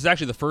don't. This is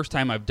actually the first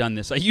time I've done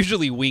this. I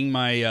usually wing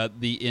my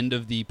the end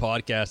of the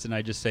podcast, and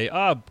I just say,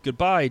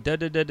 goodbye,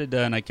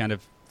 and I kind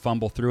of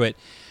fumble through it.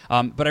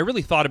 But I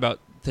really thought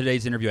about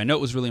today's interview. I know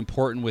it was really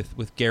important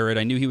with Garrett.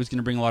 I knew he was going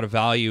to bring a lot of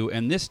value,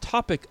 and this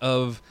topic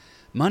of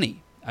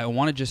money, I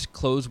want to just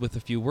close with a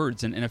few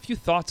words and a few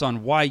thoughts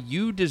on why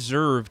you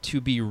deserve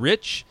to be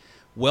rich,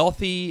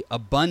 wealthy,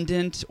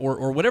 abundant,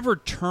 or whatever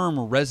term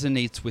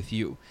resonates with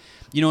you.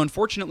 You know,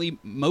 unfortunately,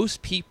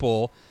 most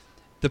people,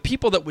 the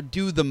people that would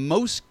do the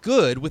most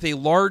good with a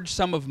large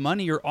sum of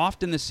money are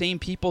often the same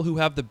people who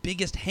have the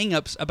biggest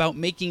hangups about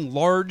making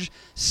large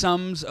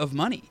sums of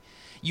money.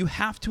 You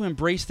have to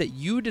embrace that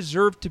you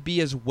deserve to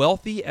be as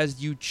wealthy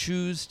as you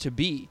choose to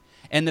be,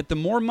 and that the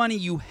more money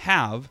you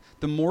have,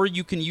 the more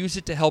you can use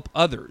it to help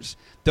others,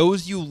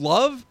 those you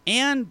love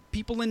and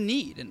people in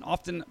need. And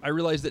often I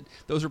realize that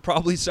those are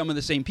probably some of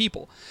the same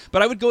people.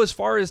 But I would go as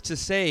far as to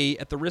say,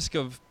 at the risk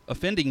of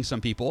offending some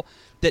people,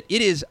 that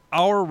it is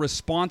our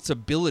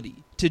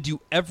responsibility to do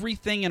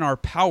everything in our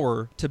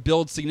power to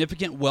build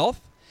significant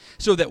wealth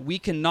so that we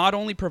can not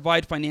only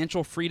provide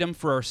financial freedom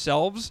for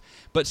ourselves,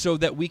 but so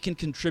that we can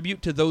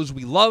contribute to those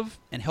we love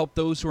and help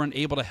those who are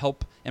unable to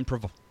help and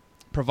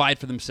provide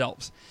for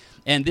themselves.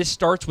 And this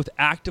starts with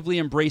actively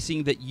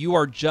embracing that you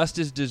are just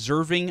as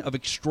deserving of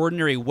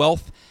extraordinary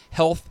wealth,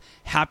 health,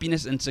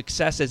 happiness, and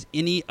success as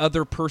any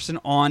other person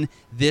on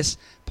this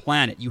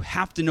planet. You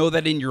have to know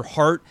that in your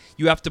heart.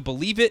 You have to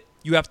believe it.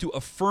 You have to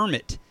affirm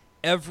it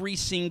every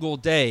single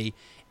day,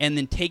 and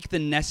then take the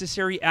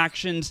necessary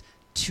actions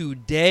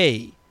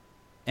today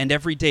and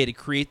every day to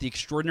create the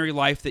extraordinary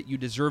life that you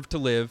deserve to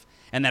live.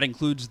 And that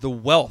includes the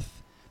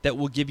wealth that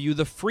will give you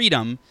the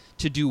freedom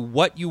to do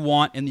what you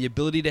want and the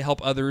ability to help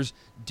others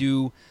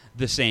do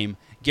the same.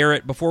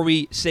 Garrett, before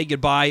we say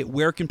goodbye,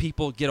 where can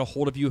people get a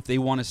hold of you if they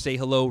want to say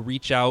hello,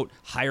 reach out,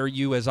 hire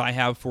you as I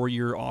have for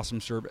your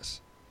awesome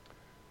service?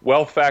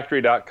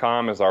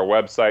 Wealthfactory.com is our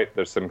website.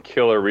 There's some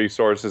killer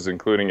resources,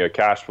 including a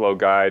cash flow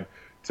guide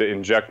to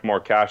inject more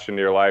cash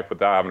into your life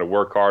without having to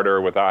work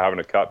harder, without having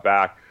to cut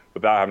back,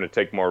 without having to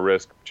take more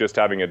risk, just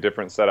having a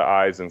different set of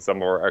eyes and some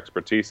of our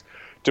expertise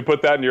to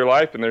put that into your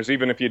life. And there's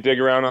even, if you dig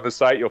around on the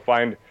site, you'll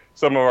find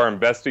some of our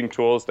investing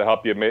tools to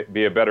help you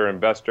be a better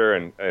investor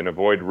and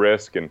avoid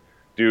risk and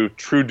do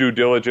true due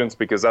diligence,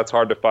 because that's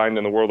hard to find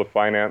in the world of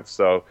finance.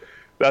 So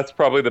that's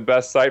probably the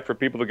best site for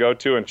people to go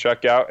to and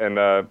check out.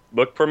 And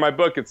look for my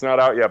book. It's not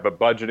out yet, but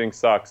Budgeting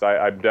Sucks.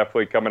 I'm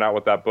definitely coming out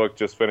with that book.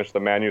 Just finished the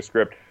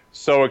manuscript.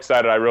 So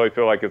excited. I really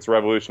feel like it's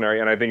revolutionary,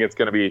 and I think it's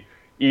going to be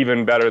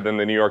even better than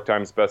the New York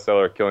Times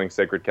bestseller Killing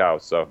Sacred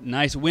Cows. So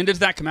nice. When does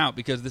that come out?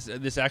 Because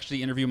this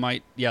actually interview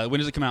might. Yeah. When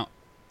does it come out?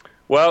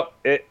 Well,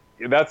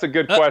 that's a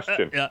good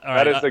question. Yeah,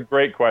 that is a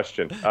great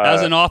question.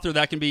 As an author,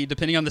 that can be,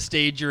 depending on the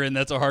stage you're in,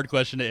 that's a hard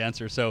question to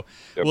answer. So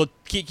we'll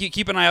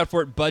keep an eye out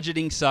for it.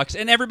 Budgeting Sucks.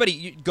 And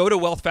everybody, go to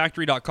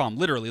wealthfactory.com.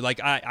 Literally,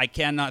 like I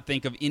cannot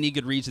think of any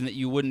good reason that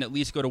you wouldn't at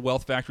least go to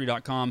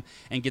wealthfactory.com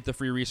and get the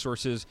free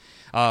resources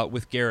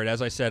with Garrett.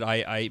 As I said,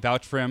 I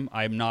vouch for him.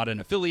 I'm not an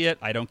affiliate.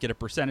 I don't get a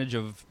percentage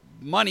of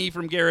money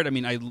from Garrett. I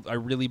mean, I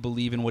really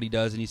believe in what he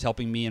does, and he's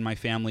helping me and my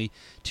family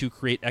to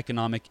create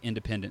economic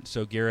independence.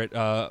 So Garrett,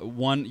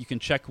 you can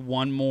check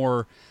one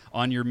more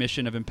on your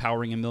mission of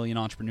empowering 1 million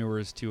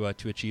entrepreneurs to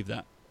achieve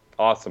that.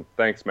 Awesome.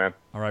 Thanks, man.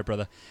 All right,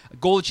 brother.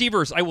 Goal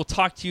Achievers, I will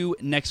talk to you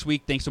next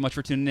week. Thanks so much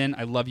for tuning in.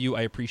 I love you.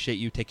 I appreciate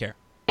you. Take care.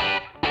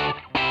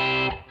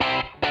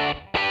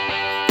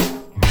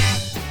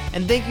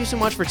 And thank you so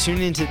much for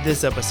tuning into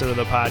this episode of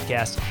the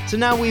podcast. So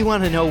now we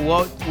want to know,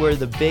 what were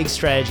the big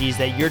strategies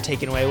that you're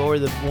taking away? What were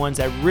the ones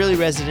that really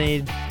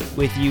resonated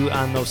with you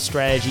on those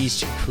strategies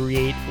to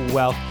create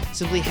wealth?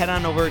 Simply head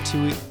on over to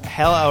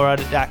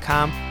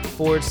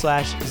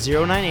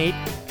halelrod.com/098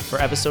 for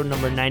episode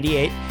number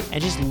 98,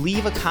 and just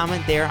leave a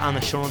comment there on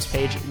the show notes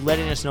page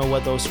letting us know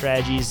what those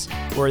strategies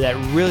were that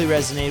really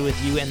resonated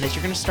with you and that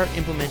you're going to start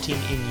implementing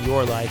in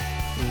your life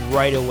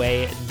right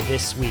away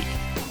this week.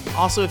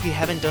 Also, if you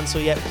haven't done so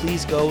yet,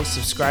 please go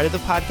subscribe to the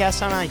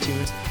podcast on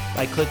iTunes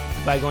by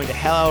going to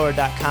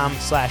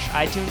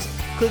halelrod.com/iTunes,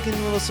 clicking the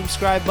little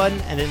subscribe button,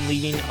 and then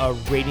leaving a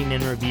rating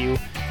and review,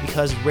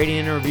 because rating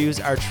and reviews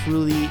are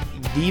truly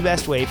the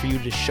best way for you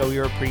to show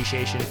your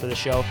appreciation for the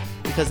show,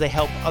 because they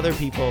help other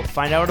people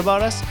find out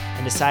about us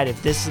and decide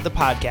if this is the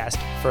podcast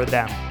for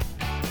them.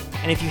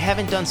 And if you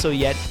haven't done so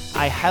yet,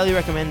 I highly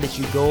recommend that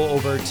you go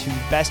over to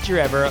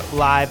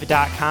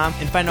bestyeareverlive.com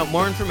and find out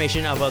more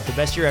information about the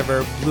Best Year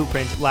Ever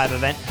Blueprint live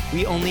event.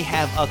 We only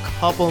have a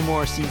couple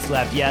more seats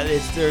left. Yeah,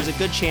 there's a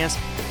good chance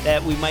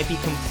that we might be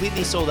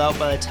completely sold out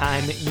by the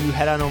time you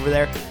head on over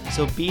there.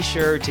 So be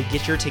sure to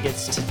get your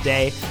tickets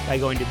today by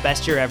going to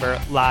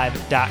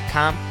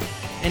bestyeareverlive.com.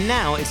 And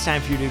now it's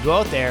time for you to go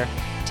out there,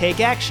 take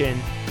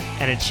action,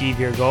 and achieve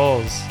your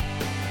goals.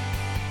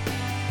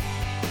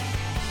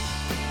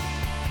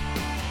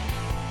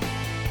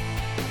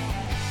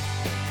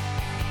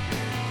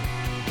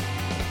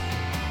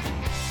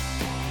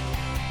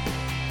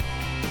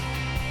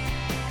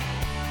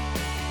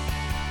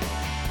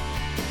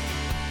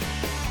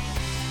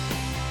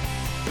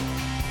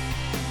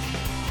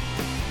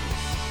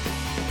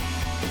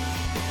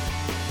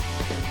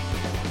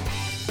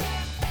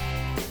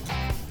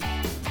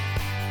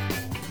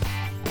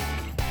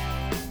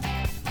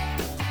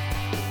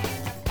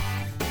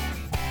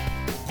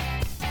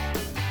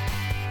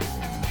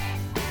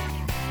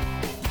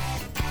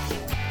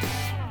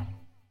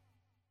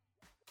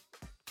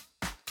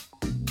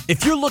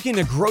 If you're looking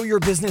to grow your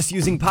business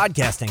using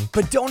podcasting,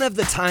 but don't have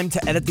the time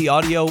to edit the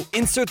audio,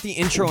 insert the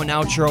intro and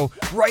outro,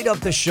 write up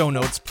the show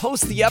notes,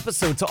 post the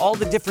episode to all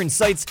the different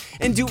sites,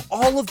 and do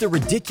all of the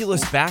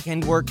ridiculous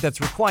back-end work that's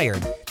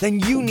required,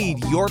 then you need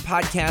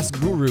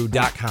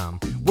yourpodcastguru.com,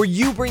 where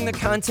you bring the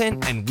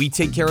content and we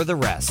take care of the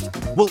rest.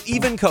 We'll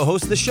even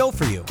co-host the show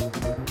for you.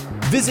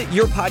 Visit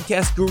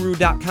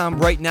yourpodcastguru.com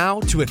right now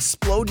to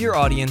explode your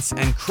audience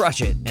and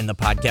crush it in the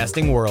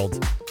podcasting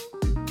world.